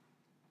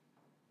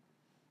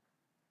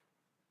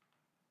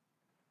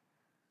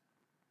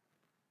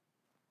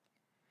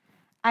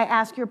 I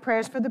ask your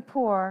prayers for the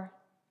poor,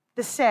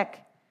 the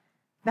sick,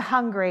 the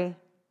hungry,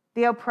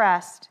 the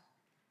oppressed,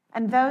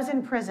 and those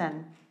in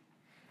prison.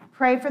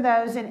 Pray for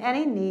those in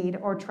any need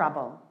or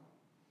trouble.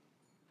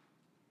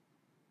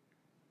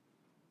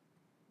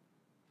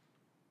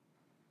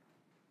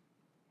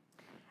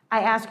 I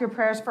ask your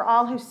prayers for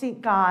all who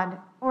seek God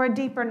or a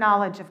deeper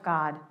knowledge of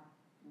God.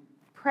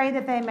 Pray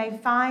that they may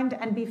find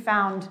and be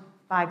found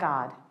by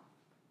God.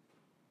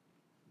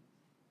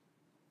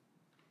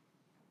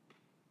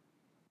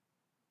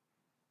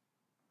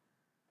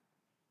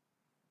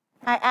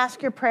 I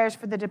ask your prayers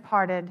for the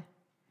departed,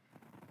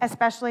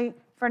 especially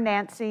for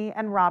Nancy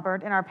and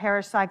Robert in our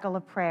parish cycle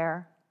of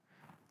prayer,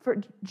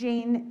 for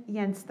Jean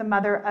Yentz, the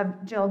mother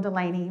of Jill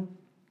Delaney,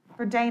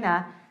 for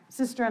Dana,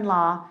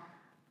 sister-in-law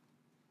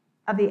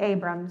of the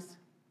Abrams,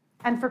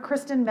 and for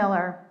Kristen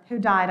Miller, who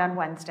died on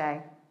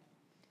Wednesday.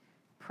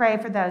 Pray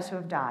for those who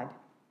have died.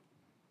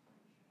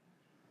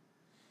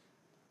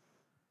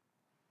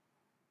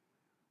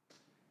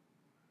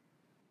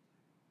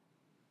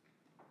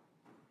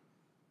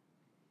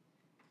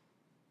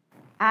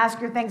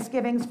 Ask your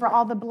thanksgivings for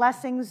all the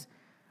blessings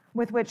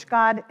with which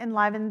God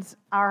enlivens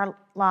our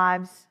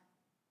lives,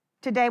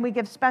 Today we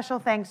give special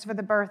thanks for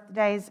the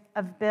birthdays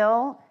of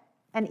Bill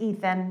and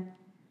Ethan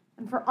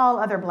and for all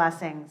other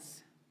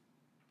blessings.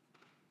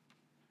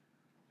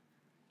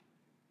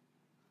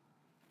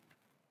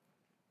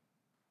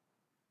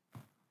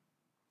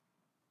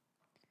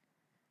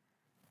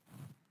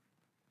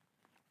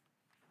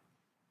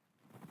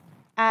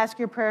 I ask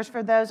your prayers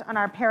for those on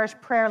our parish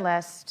prayer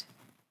list.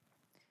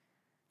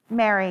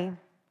 Mary,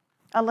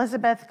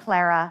 Elizabeth,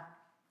 Clara.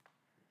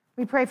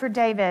 We pray for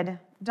David,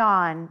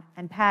 Dawn,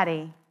 and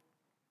Patty.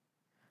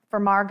 For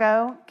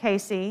Margot,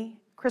 Casey,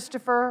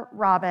 Christopher,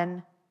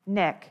 Robin,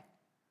 Nick,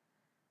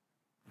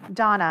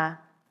 Donna,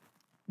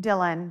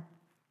 Dylan,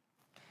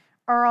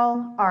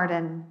 Earl,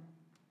 Arden.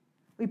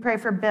 We pray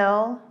for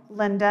Bill,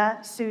 Linda,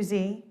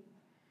 Susie,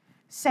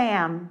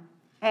 Sam,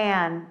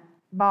 Ann,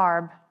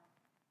 Barb.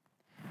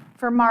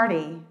 For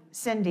Marty,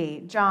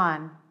 Cindy,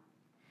 John,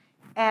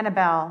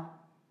 Annabelle,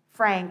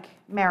 Frank,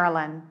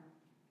 Marilyn,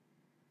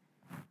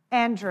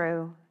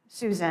 Andrew,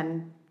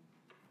 Susan,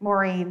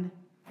 Maureen,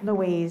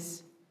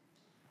 Louise,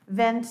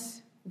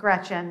 Vince,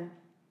 Gretchen,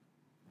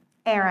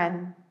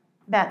 Aaron,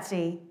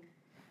 Betsy,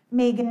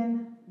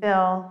 Megan,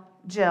 Bill,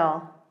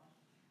 Jill.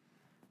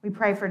 We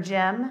pray for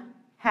Jim,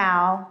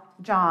 Hal,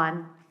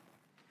 John,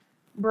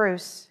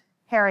 Bruce,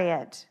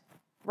 Harriet,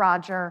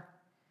 Roger,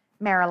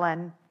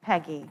 Marilyn,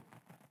 Peggy.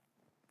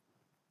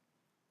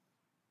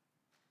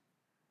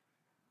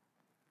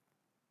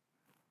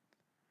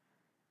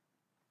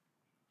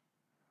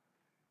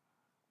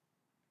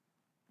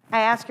 I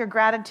ask your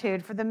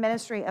gratitude for the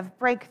ministry of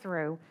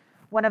Breakthrough,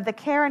 one of the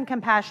care and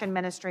compassion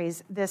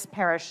ministries this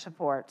parish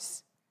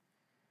supports.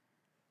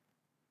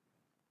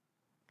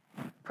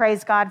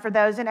 Praise God for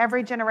those in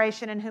every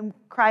generation in whom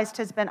Christ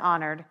has been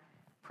honored.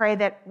 Pray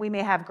that we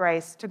may have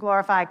grace to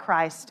glorify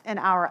Christ in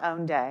our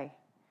own day.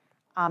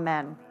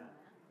 Amen.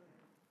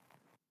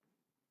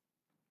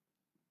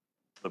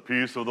 The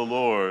peace of the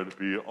Lord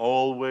be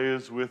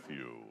always with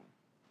you.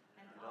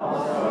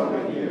 Also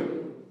with you.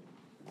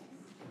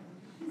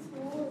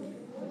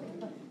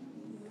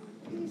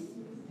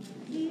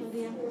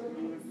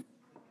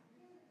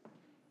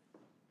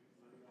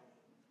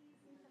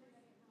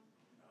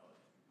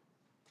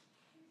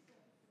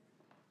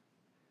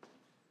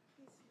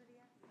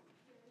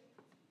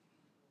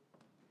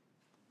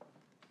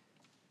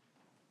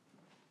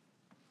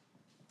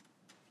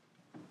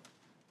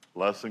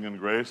 Blessing and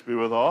grace be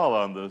with all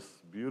on this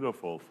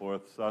beautiful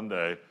fourth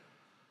Sunday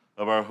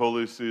of our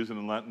holy season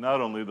in Lent.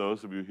 Not only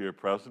those of you here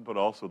present, but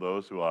also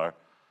those who are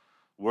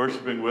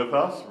worshiping with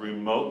us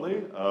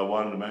remotely. I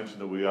wanted to mention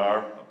that we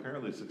are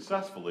apparently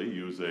successfully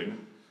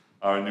using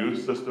our new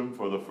system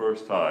for the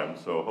first time.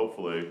 So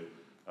hopefully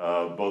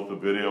both the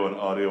video and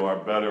audio are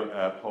better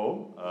at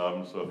home.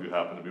 So if you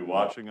happen to be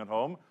watching at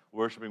home,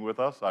 worshiping with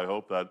us, I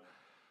hope that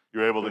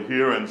you're able to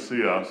hear and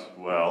see us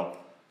well.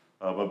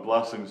 But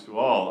blessings to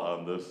all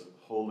on this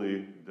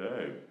holy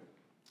day.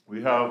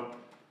 We have,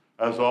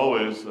 as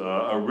always,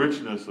 a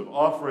richness of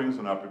offerings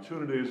and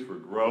opportunities for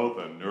growth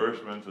and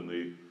nourishment in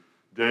the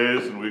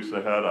days and weeks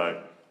ahead.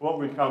 I won't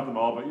recount them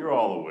all, but you're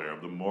all aware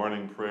of the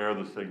morning prayer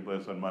that's taking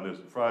place on Mondays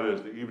and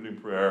Fridays, the evening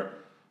prayer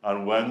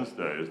on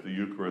Wednesdays, the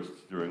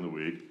Eucharists during the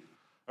week.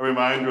 A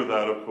reminder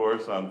that, of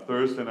course, on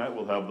Thursday night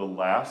we'll have the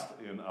last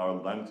in our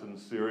Lenten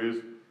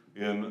series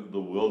in the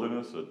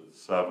wilderness at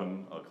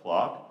 7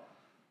 o'clock.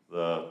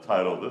 The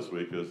title this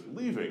week is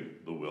Leaving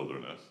the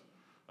Wilderness.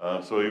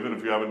 So even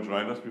if you haven't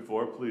joined us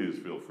before, please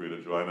feel free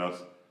to join us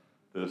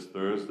this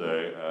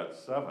Thursday at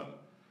 7.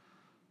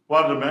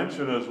 Wanted to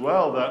mention as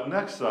well that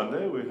next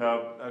Sunday we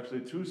have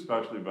actually two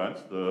special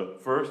events. The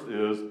first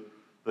is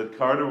that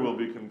Carter will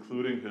be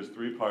concluding his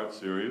three-part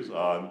series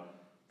on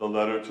the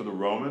letter to the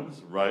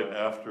Romans right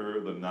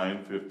after the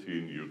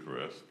 9:15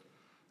 Eucharist.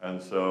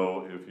 And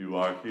so if you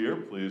are here,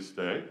 please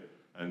stay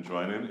and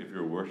join in. If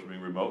you're worshiping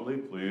remotely,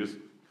 please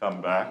come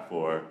back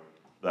for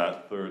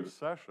that third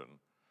session.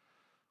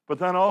 But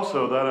then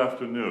also that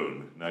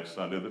afternoon, next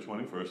Sunday the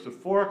 21st at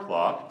 4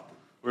 o'clock,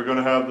 we're going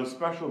to have the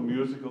special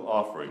musical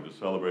offering to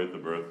celebrate the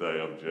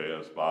birthday of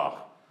J.S.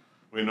 Bach.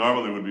 We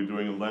normally would be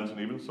doing a Lenten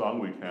Evensong.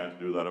 We can't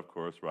do that, of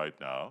course, right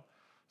now.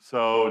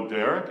 So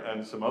Derek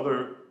and some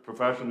other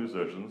professional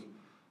musicians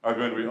are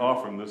going to be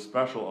offering this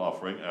special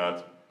offering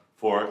at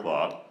 4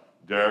 o'clock.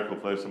 Derek will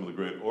play some of the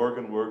great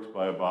organ works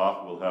by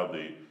Bach. We'll have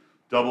the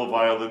double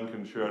violin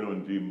concerto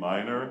in D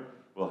minor.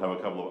 We'll have a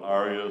couple of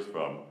arias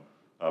from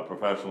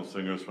professional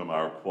singers from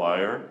our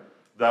choir.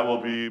 That will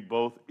be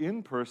both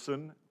in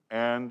person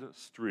and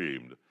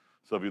streamed.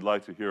 So if you'd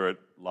like to hear it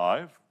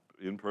live,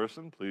 in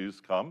person,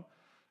 please come.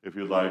 If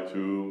you'd like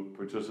to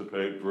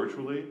participate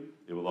virtually,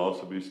 it will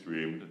also be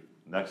streamed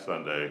next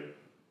Sunday,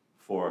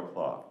 4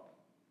 o'clock.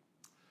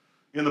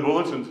 In the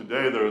bulletin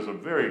today, there is a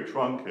very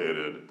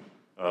truncated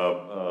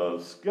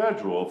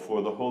schedule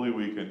for the Holy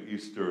Week and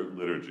Easter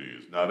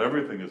liturgies. Not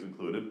everything is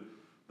included.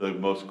 The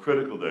most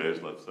critical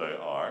days, let's say,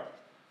 are.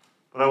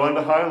 But I wanted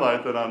to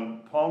highlight that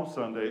on Palm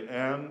Sunday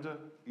and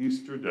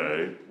Easter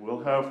Day, we'll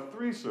have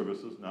three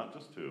services, not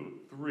just two,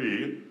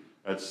 three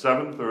at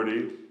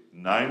 7:30,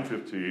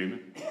 9:15,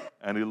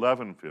 and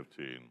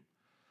 11:15.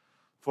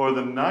 For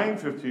the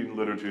 9:15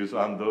 liturgies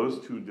on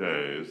those 2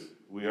 days,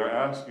 we are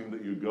asking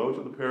that you go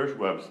to the parish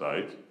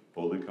website,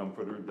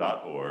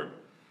 holycomforter.org,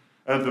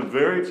 and at the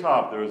very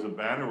top there is a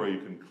banner where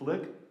you can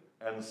click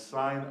and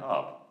sign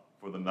up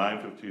for the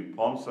 9:15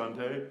 Palm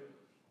Sunday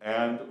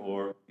and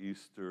or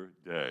Easter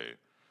Day.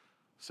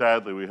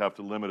 Sadly, we have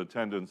to limit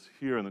attendance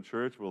here in the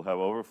church. We'll have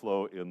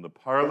overflow in the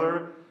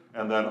parlor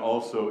and then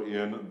also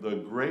in the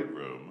great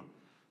room,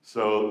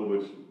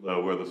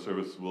 where the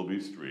service will be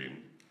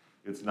streamed.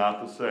 It's not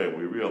the same,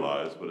 we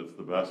realize, but it's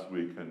the best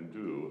we can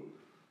do.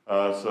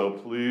 So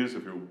please,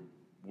 if you're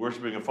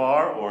worshiping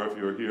afar or if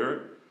you're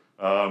here,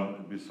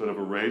 it'd be sort of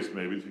a race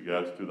maybe to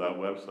get to that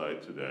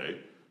website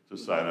today to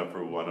sign up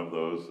for one of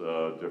those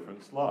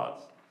different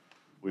slots.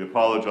 We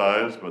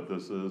apologize, but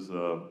this is,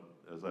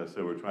 as I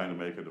say, we're trying to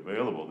make it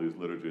available, these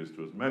liturgies,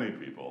 to as many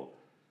people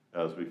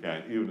as we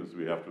can, even as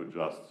we have to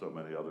adjust so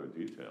many other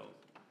details.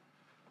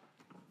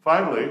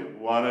 Finally,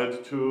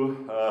 wanted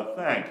to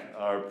thank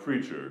our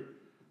preacher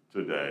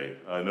today.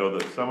 I know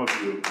that some of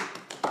you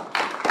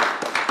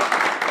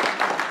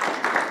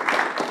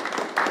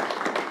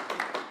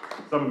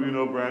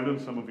know Brandon,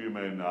 some of you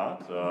may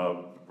not.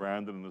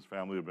 Brandon and his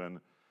family have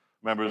been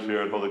members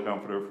here at Holy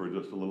Comforter for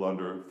just a little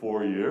under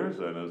 4 years,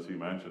 and as he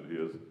mentioned, he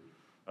is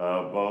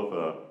both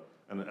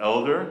an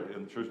elder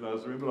in Church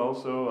Nazarene, but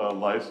also a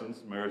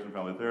licensed marriage and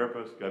family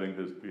therapist, getting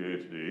his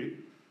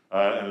PhD.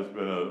 And it's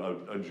been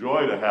a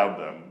joy to have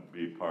them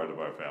be part of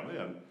our family,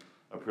 and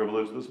a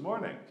privilege this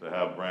morning to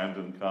have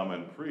Brandon come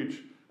and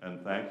preach, and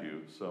thank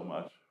you so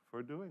much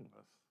for doing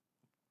this.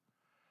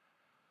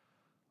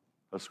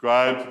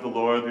 Ascribe to the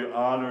Lord the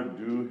honor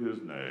due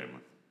his name.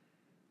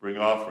 Bring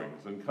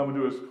offerings and come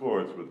into his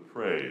courts with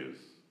praise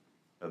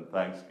and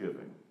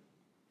thanksgiving.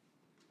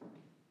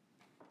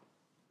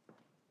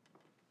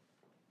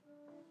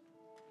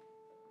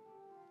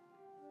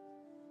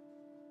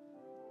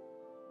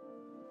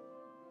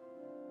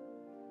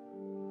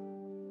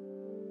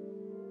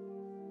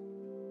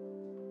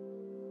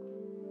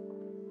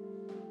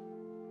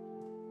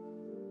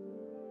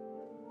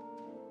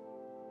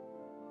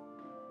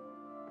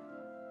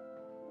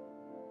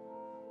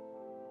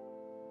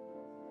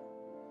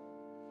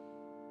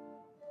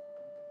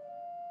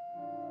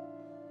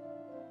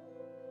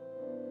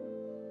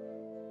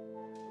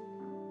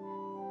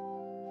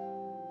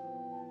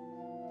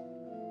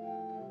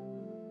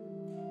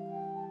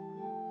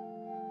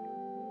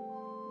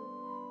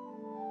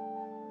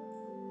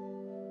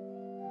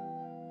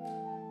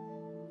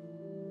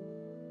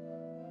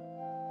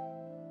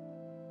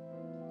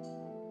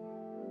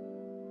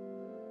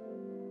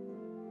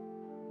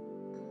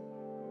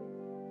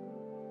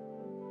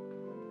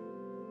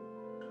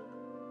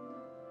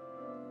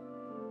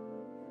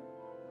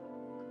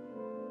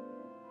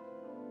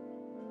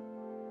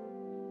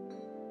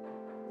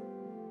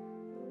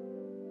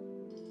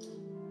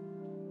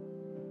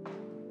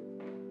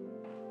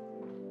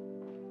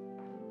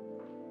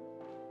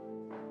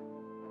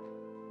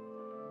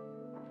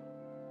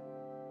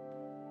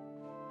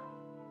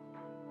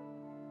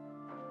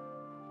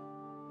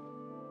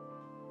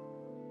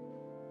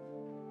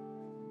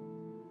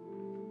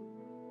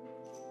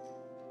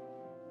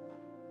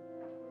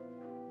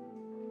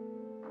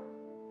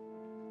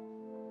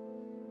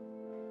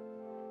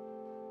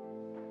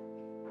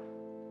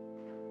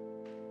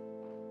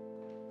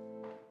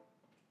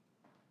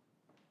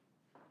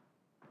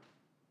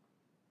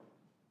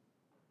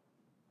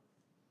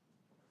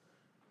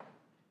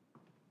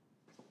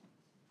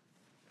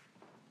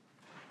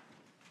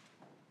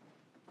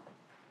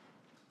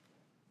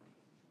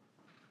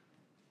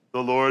 The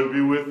Lord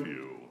be with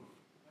you.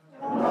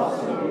 And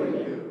also with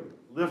you.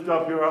 Lift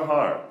up your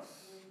hearts.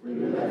 We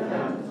lift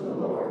them to the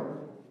Lord.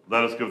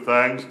 Let us give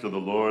thanks to the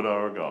Lord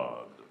our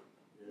God.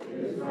 It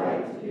is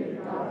right to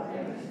give God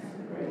thanks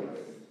and praise.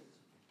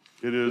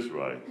 It is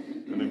right,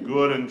 and a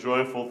good and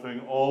joyful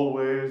thing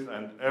always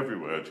and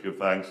everywhere to give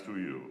thanks to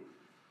you,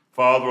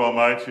 Father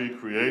Almighty,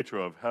 creator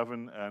of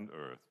heaven and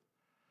earth.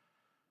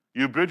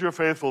 You bid your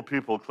faithful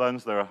people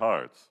cleanse their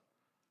hearts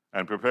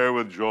and prepare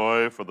with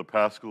joy for the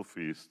Paschal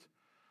feast,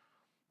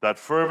 that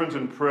fervent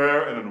in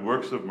prayer and in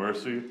works of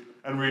mercy,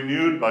 and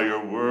renewed by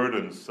your word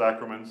and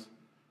sacraments,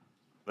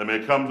 they may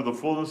come to the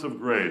fullness of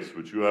grace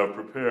which you have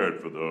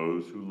prepared for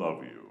those who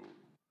love you.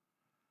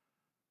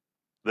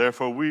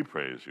 Therefore we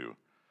praise you,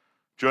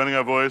 joining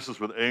our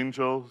voices with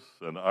angels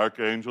and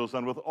archangels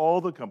and with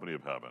all the company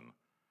of heaven,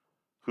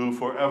 who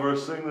forever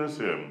sing this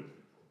hymn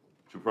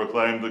to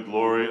proclaim the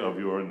glory of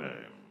your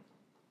name.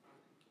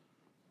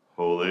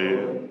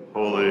 Holy,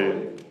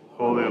 holy,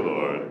 holy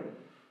Lord,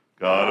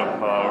 God of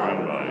power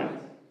and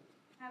might,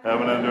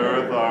 heaven and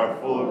earth are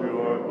full of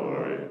your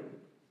glory.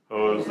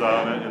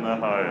 Hosanna in the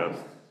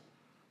highest.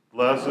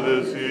 Blessed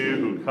is he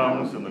who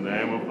comes in the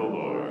name of the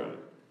Lord.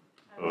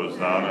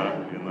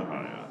 Hosanna in the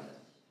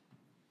highest.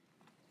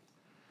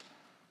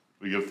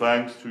 We give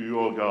thanks to you,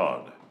 O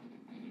God,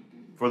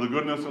 for the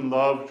goodness and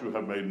love which you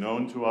have made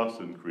known to us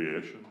in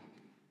creation,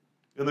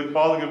 in the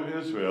calling of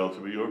Israel to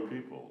be your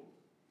people,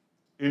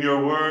 in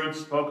your words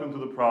spoken to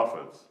the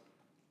prophets,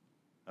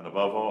 and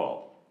above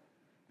all,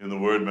 in the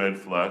Word made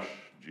flesh,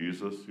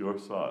 Jesus, your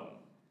Son.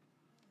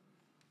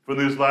 For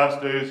these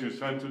last days you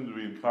sent him to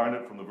be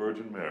incarnate from the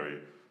Virgin Mary,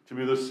 to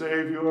be the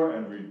Savior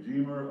and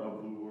Redeemer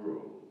of the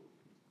world.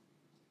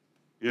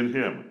 In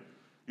him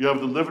you have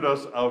delivered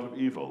us out of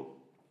evil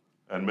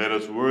and made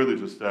us worthy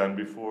to stand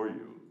before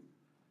you.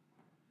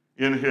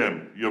 In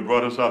him you have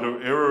brought us out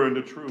of error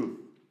into truth,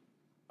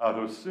 out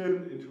of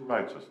sin into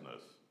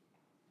righteousness,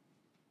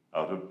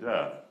 out of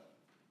death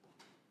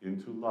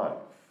into life.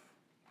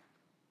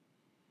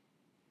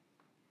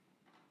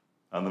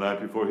 On the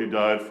night before he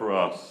died for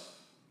us,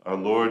 our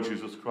Lord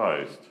Jesus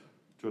Christ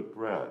took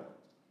bread.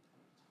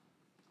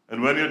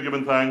 And when he had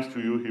given thanks to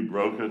you, he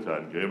broke it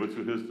and gave it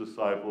to his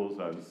disciples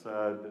and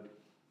said,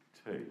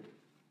 "Take,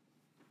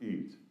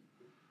 eat.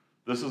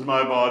 This is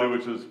my body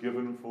which is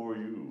given for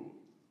you.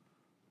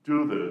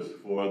 Do this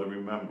for the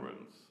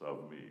remembrance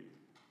of me."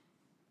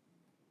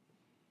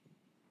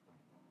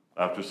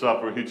 After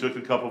supper, he took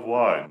a cup of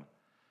wine,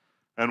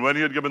 and when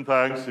he had given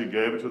thanks, he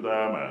gave it to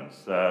them and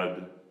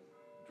said,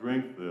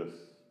 "Drink this,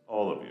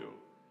 all of you.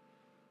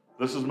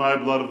 This is my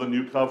blood of the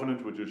new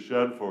covenant, which is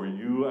shed for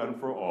you and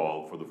for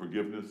all for the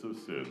forgiveness of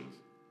sins.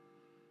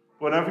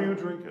 Whenever you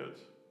drink it,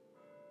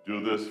 do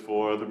this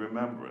for the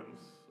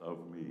remembrance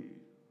of me."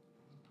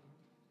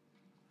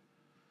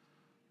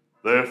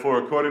 Therefore,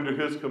 according to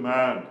his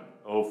command,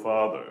 O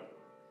Father,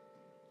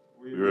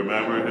 we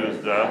remember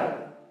his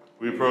death,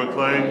 we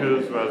proclaim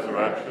his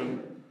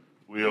resurrection,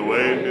 we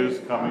await his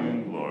coming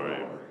in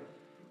glory.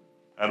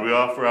 And we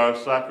offer our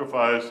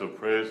sacrifice of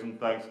praise and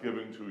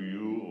thanksgiving to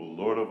you, O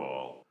Lord of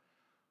all,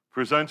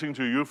 presenting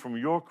to you from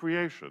your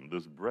creation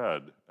this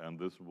bread and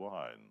this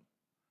wine.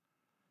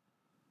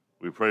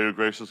 We pray you,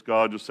 gracious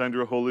God, to send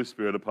your Holy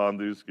Spirit upon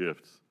these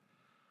gifts,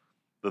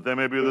 that they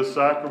may be the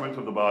sacrament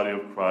of the body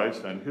of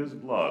Christ and his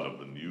blood of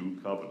the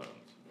new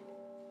covenant.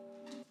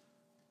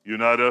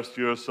 Unite us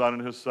to your Son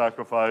and his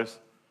sacrifice,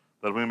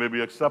 that we may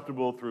be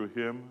acceptable through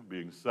him,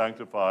 being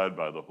sanctified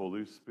by the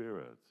Holy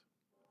Spirit.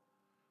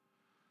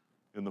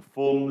 In the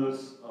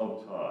fullness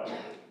of time,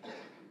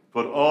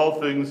 put all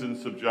things in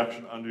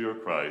subjection under your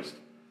Christ,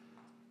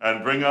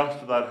 and bring us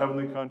to that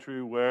heavenly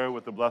country where,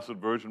 with the Blessed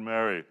Virgin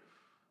Mary,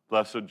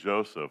 blessed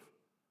Joseph,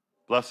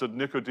 blessed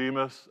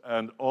Nicodemus,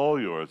 and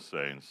all your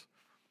saints,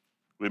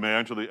 we may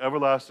enter the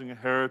everlasting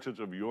heritage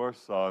of your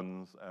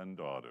sons and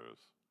daughters.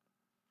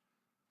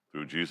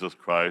 Through Jesus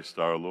Christ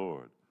our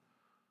Lord,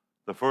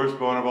 the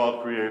firstborn of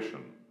all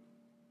creation,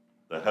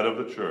 the head of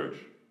the church,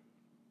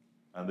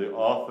 and the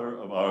author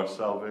of our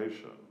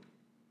salvation.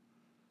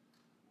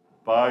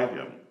 By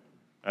him,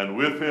 and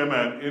with him,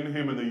 and in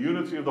him, in the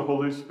unity of the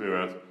Holy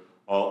Spirit,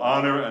 all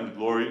honor and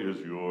glory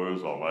is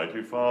yours,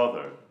 Almighty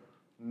Father,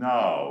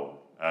 now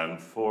and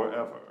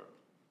forever.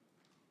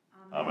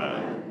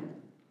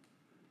 Amen.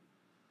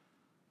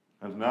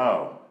 And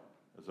now,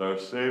 as our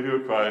Savior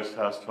Christ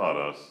has taught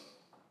us,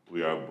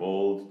 we are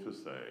bold to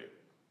say,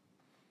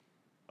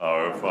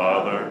 Our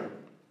Father,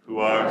 who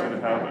art in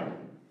heaven,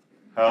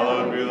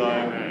 hallowed be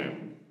thy name.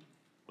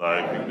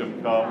 Thy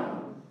kingdom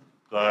come,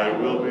 thy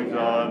will be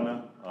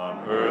done,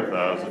 on earth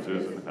as it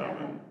is in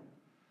heaven.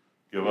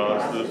 Give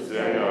us this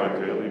day our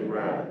daily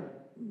bread,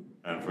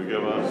 and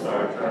forgive us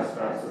our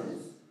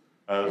trespasses,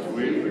 as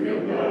we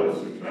forgive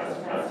those who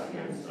trespass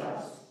against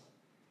us.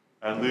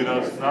 And lead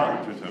us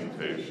not into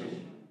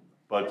temptation,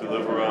 but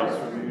deliver us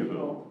from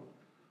evil.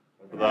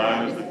 For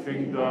thine is the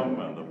kingdom,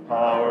 and the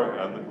power,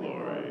 and the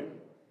glory,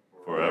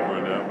 forever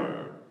and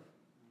ever.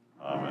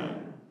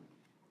 Amen.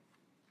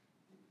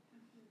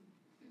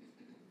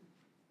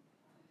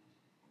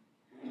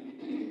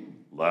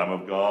 Lamb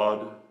of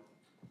God,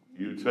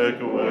 you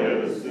take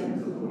away the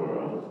sins of the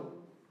world.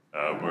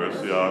 Have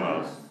mercy on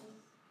us.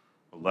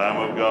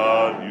 Lamb of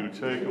God, you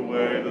take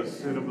away the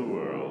sin of the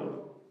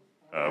world.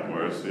 Have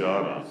mercy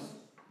on us.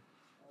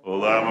 O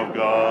Lamb of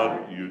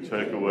God, you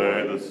take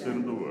away the sin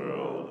of the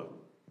world.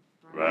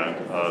 Grant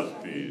us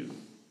peace.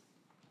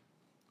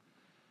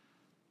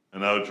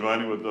 And now,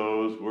 joining with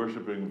those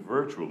worshiping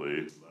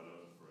virtually, let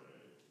us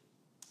pray.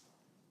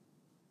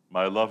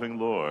 My loving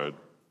Lord,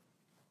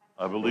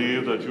 I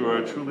believe that you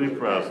are truly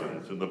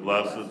present in the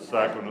blessed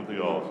sacrament of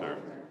the altar.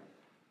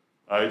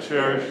 I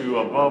cherish you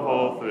above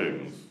all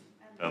things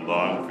and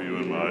long for you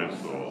in my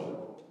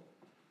soul.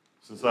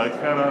 Since I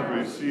cannot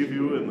receive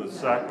you in the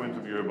sacrament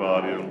of your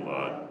body and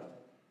blood,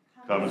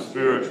 come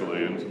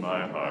spiritually into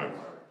my heart.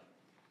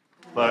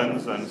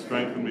 Cleanse and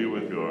strengthen me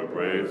with your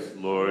grace,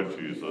 Lord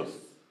Jesus,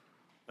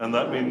 and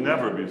let me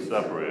never be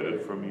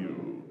separated from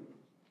you.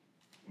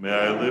 May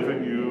I live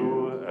in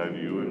you and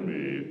you in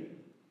me,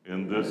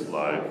 in this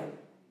life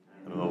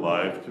and in the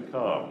life to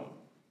come.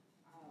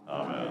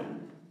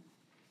 Amen.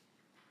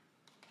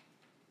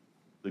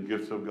 The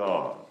gifts of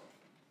God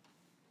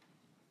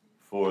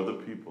for the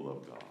people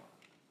of God.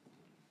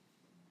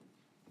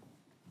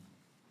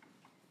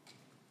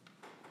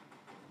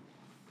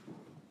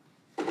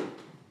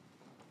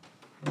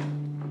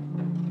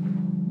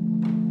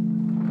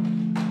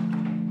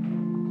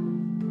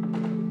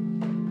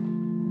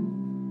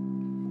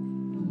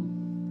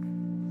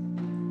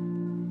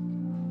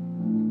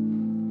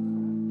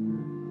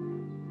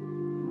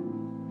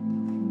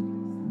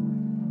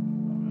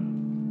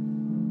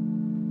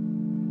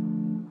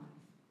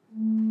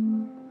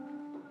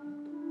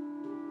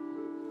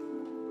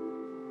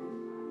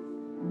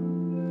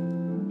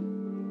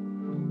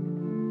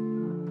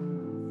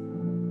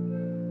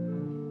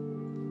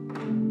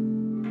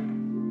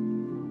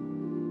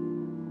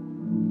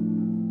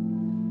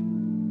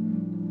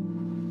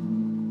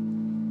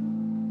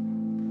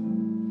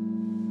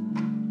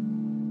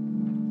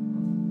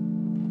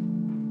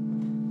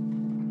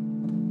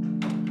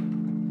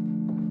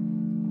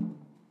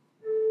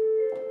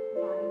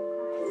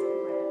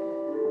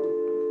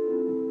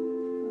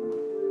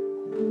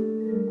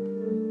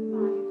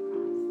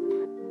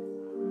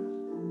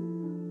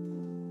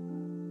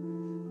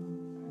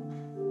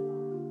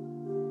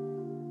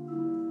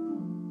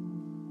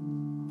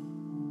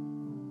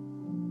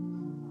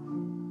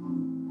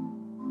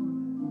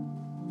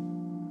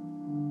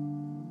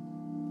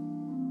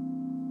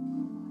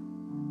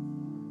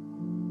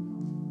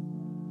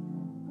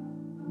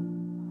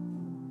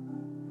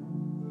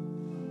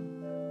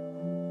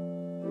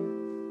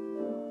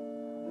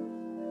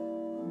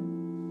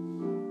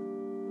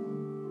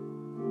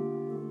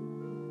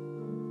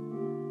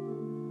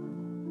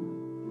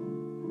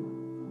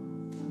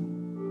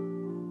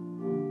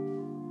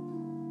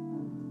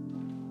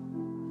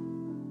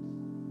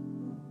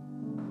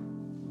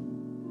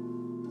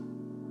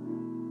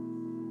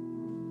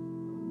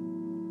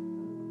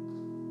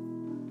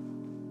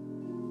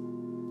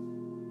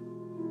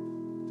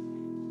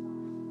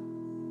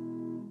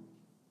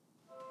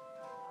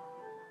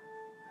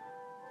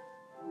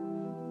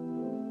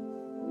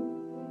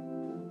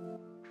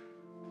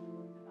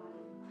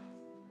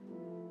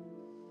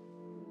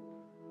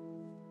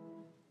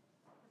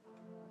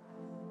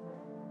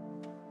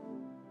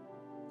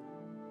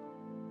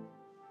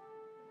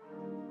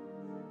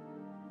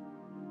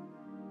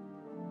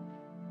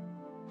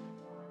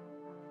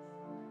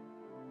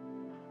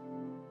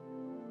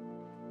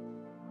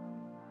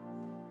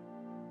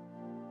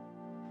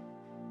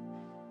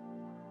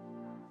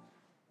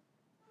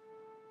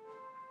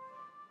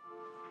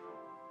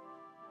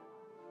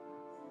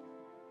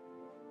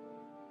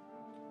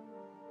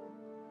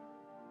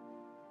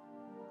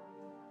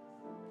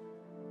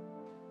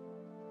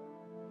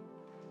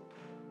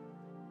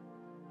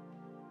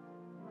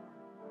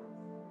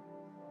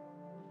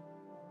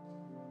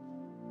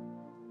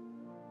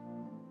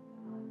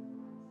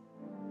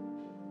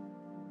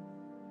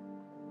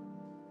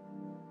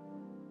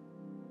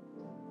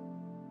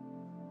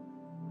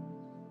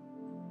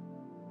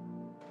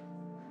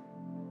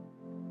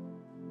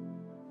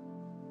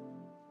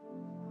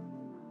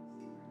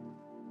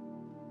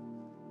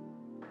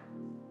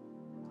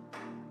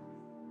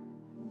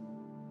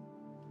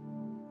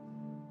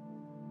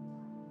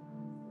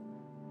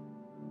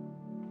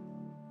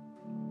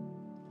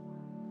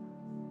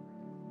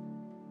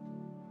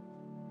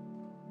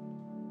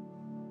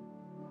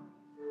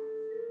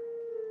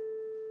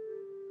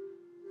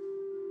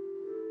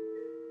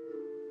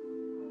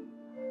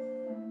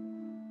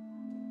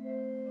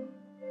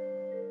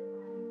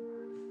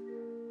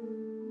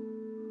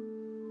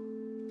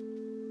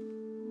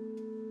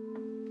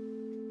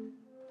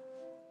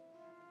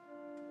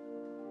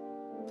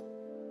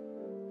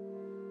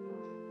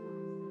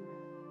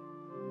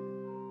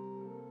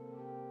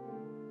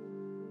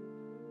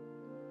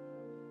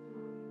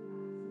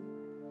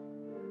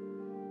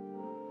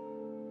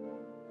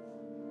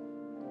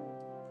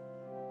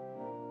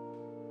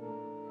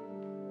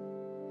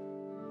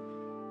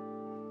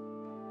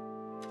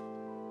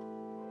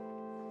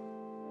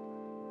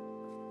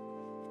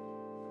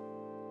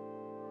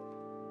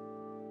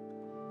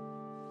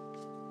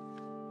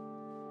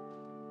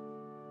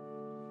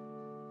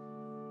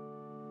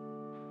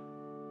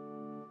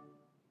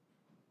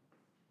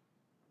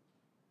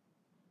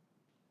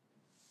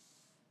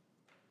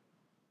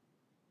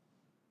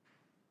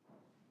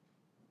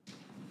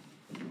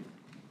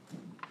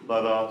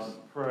 Let us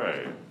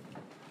pray.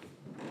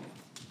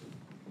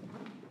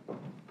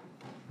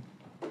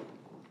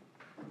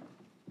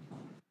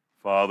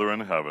 Father in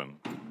heaven,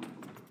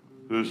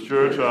 whose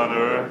church on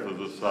earth is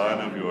a sign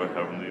of your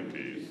heavenly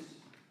peace,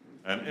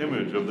 an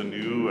image of the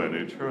new and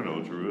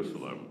eternal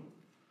Jerusalem,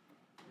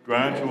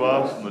 grant to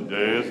us in the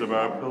days of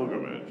our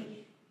pilgrimage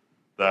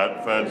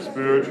that, fed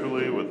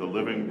spiritually with the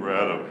living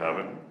bread of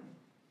heaven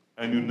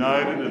and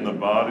united in the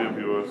body of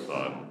your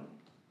Son,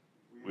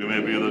 we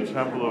may be the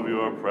temple of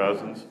your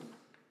presence,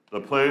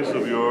 the place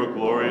of your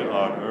glory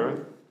on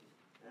earth,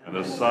 and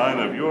a sign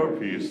of your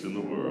peace in the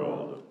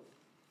world.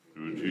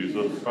 Through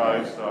Jesus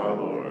Christ our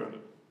Lord.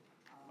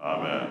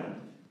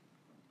 Amen.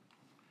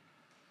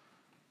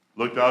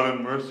 Look down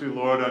in mercy,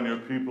 Lord, on your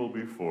people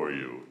before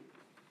you,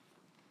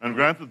 and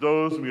grant that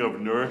those whom you have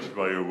nourished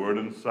by your word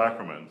and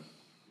sacraments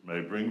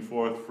may bring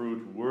forth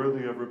fruit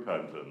worthy of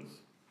repentance.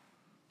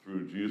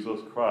 Through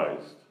Jesus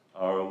Christ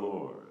our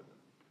Lord.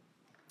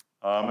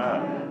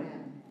 Amen.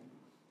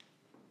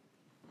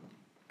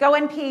 Go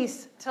in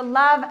peace to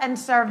love and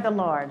serve the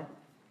Lord.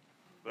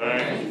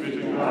 Thanks be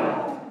to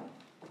God.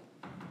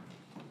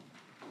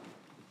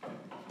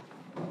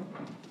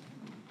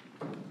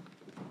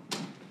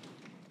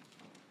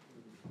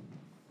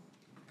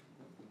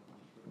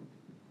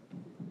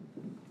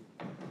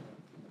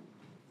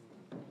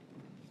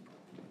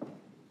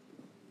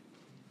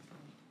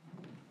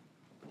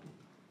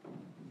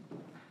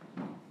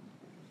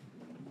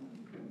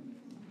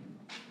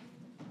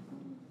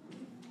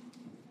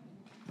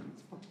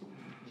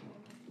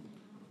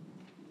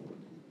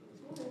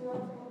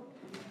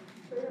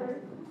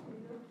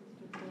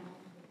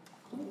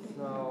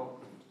 So,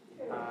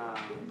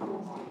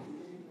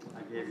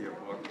 I gave you a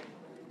book.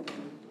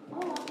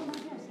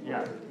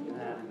 Yeah,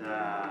 and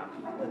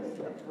it's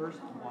the first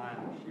one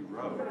she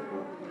wrote in the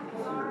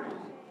series.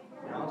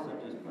 And also,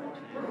 just by chance,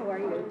 the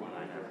one I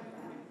have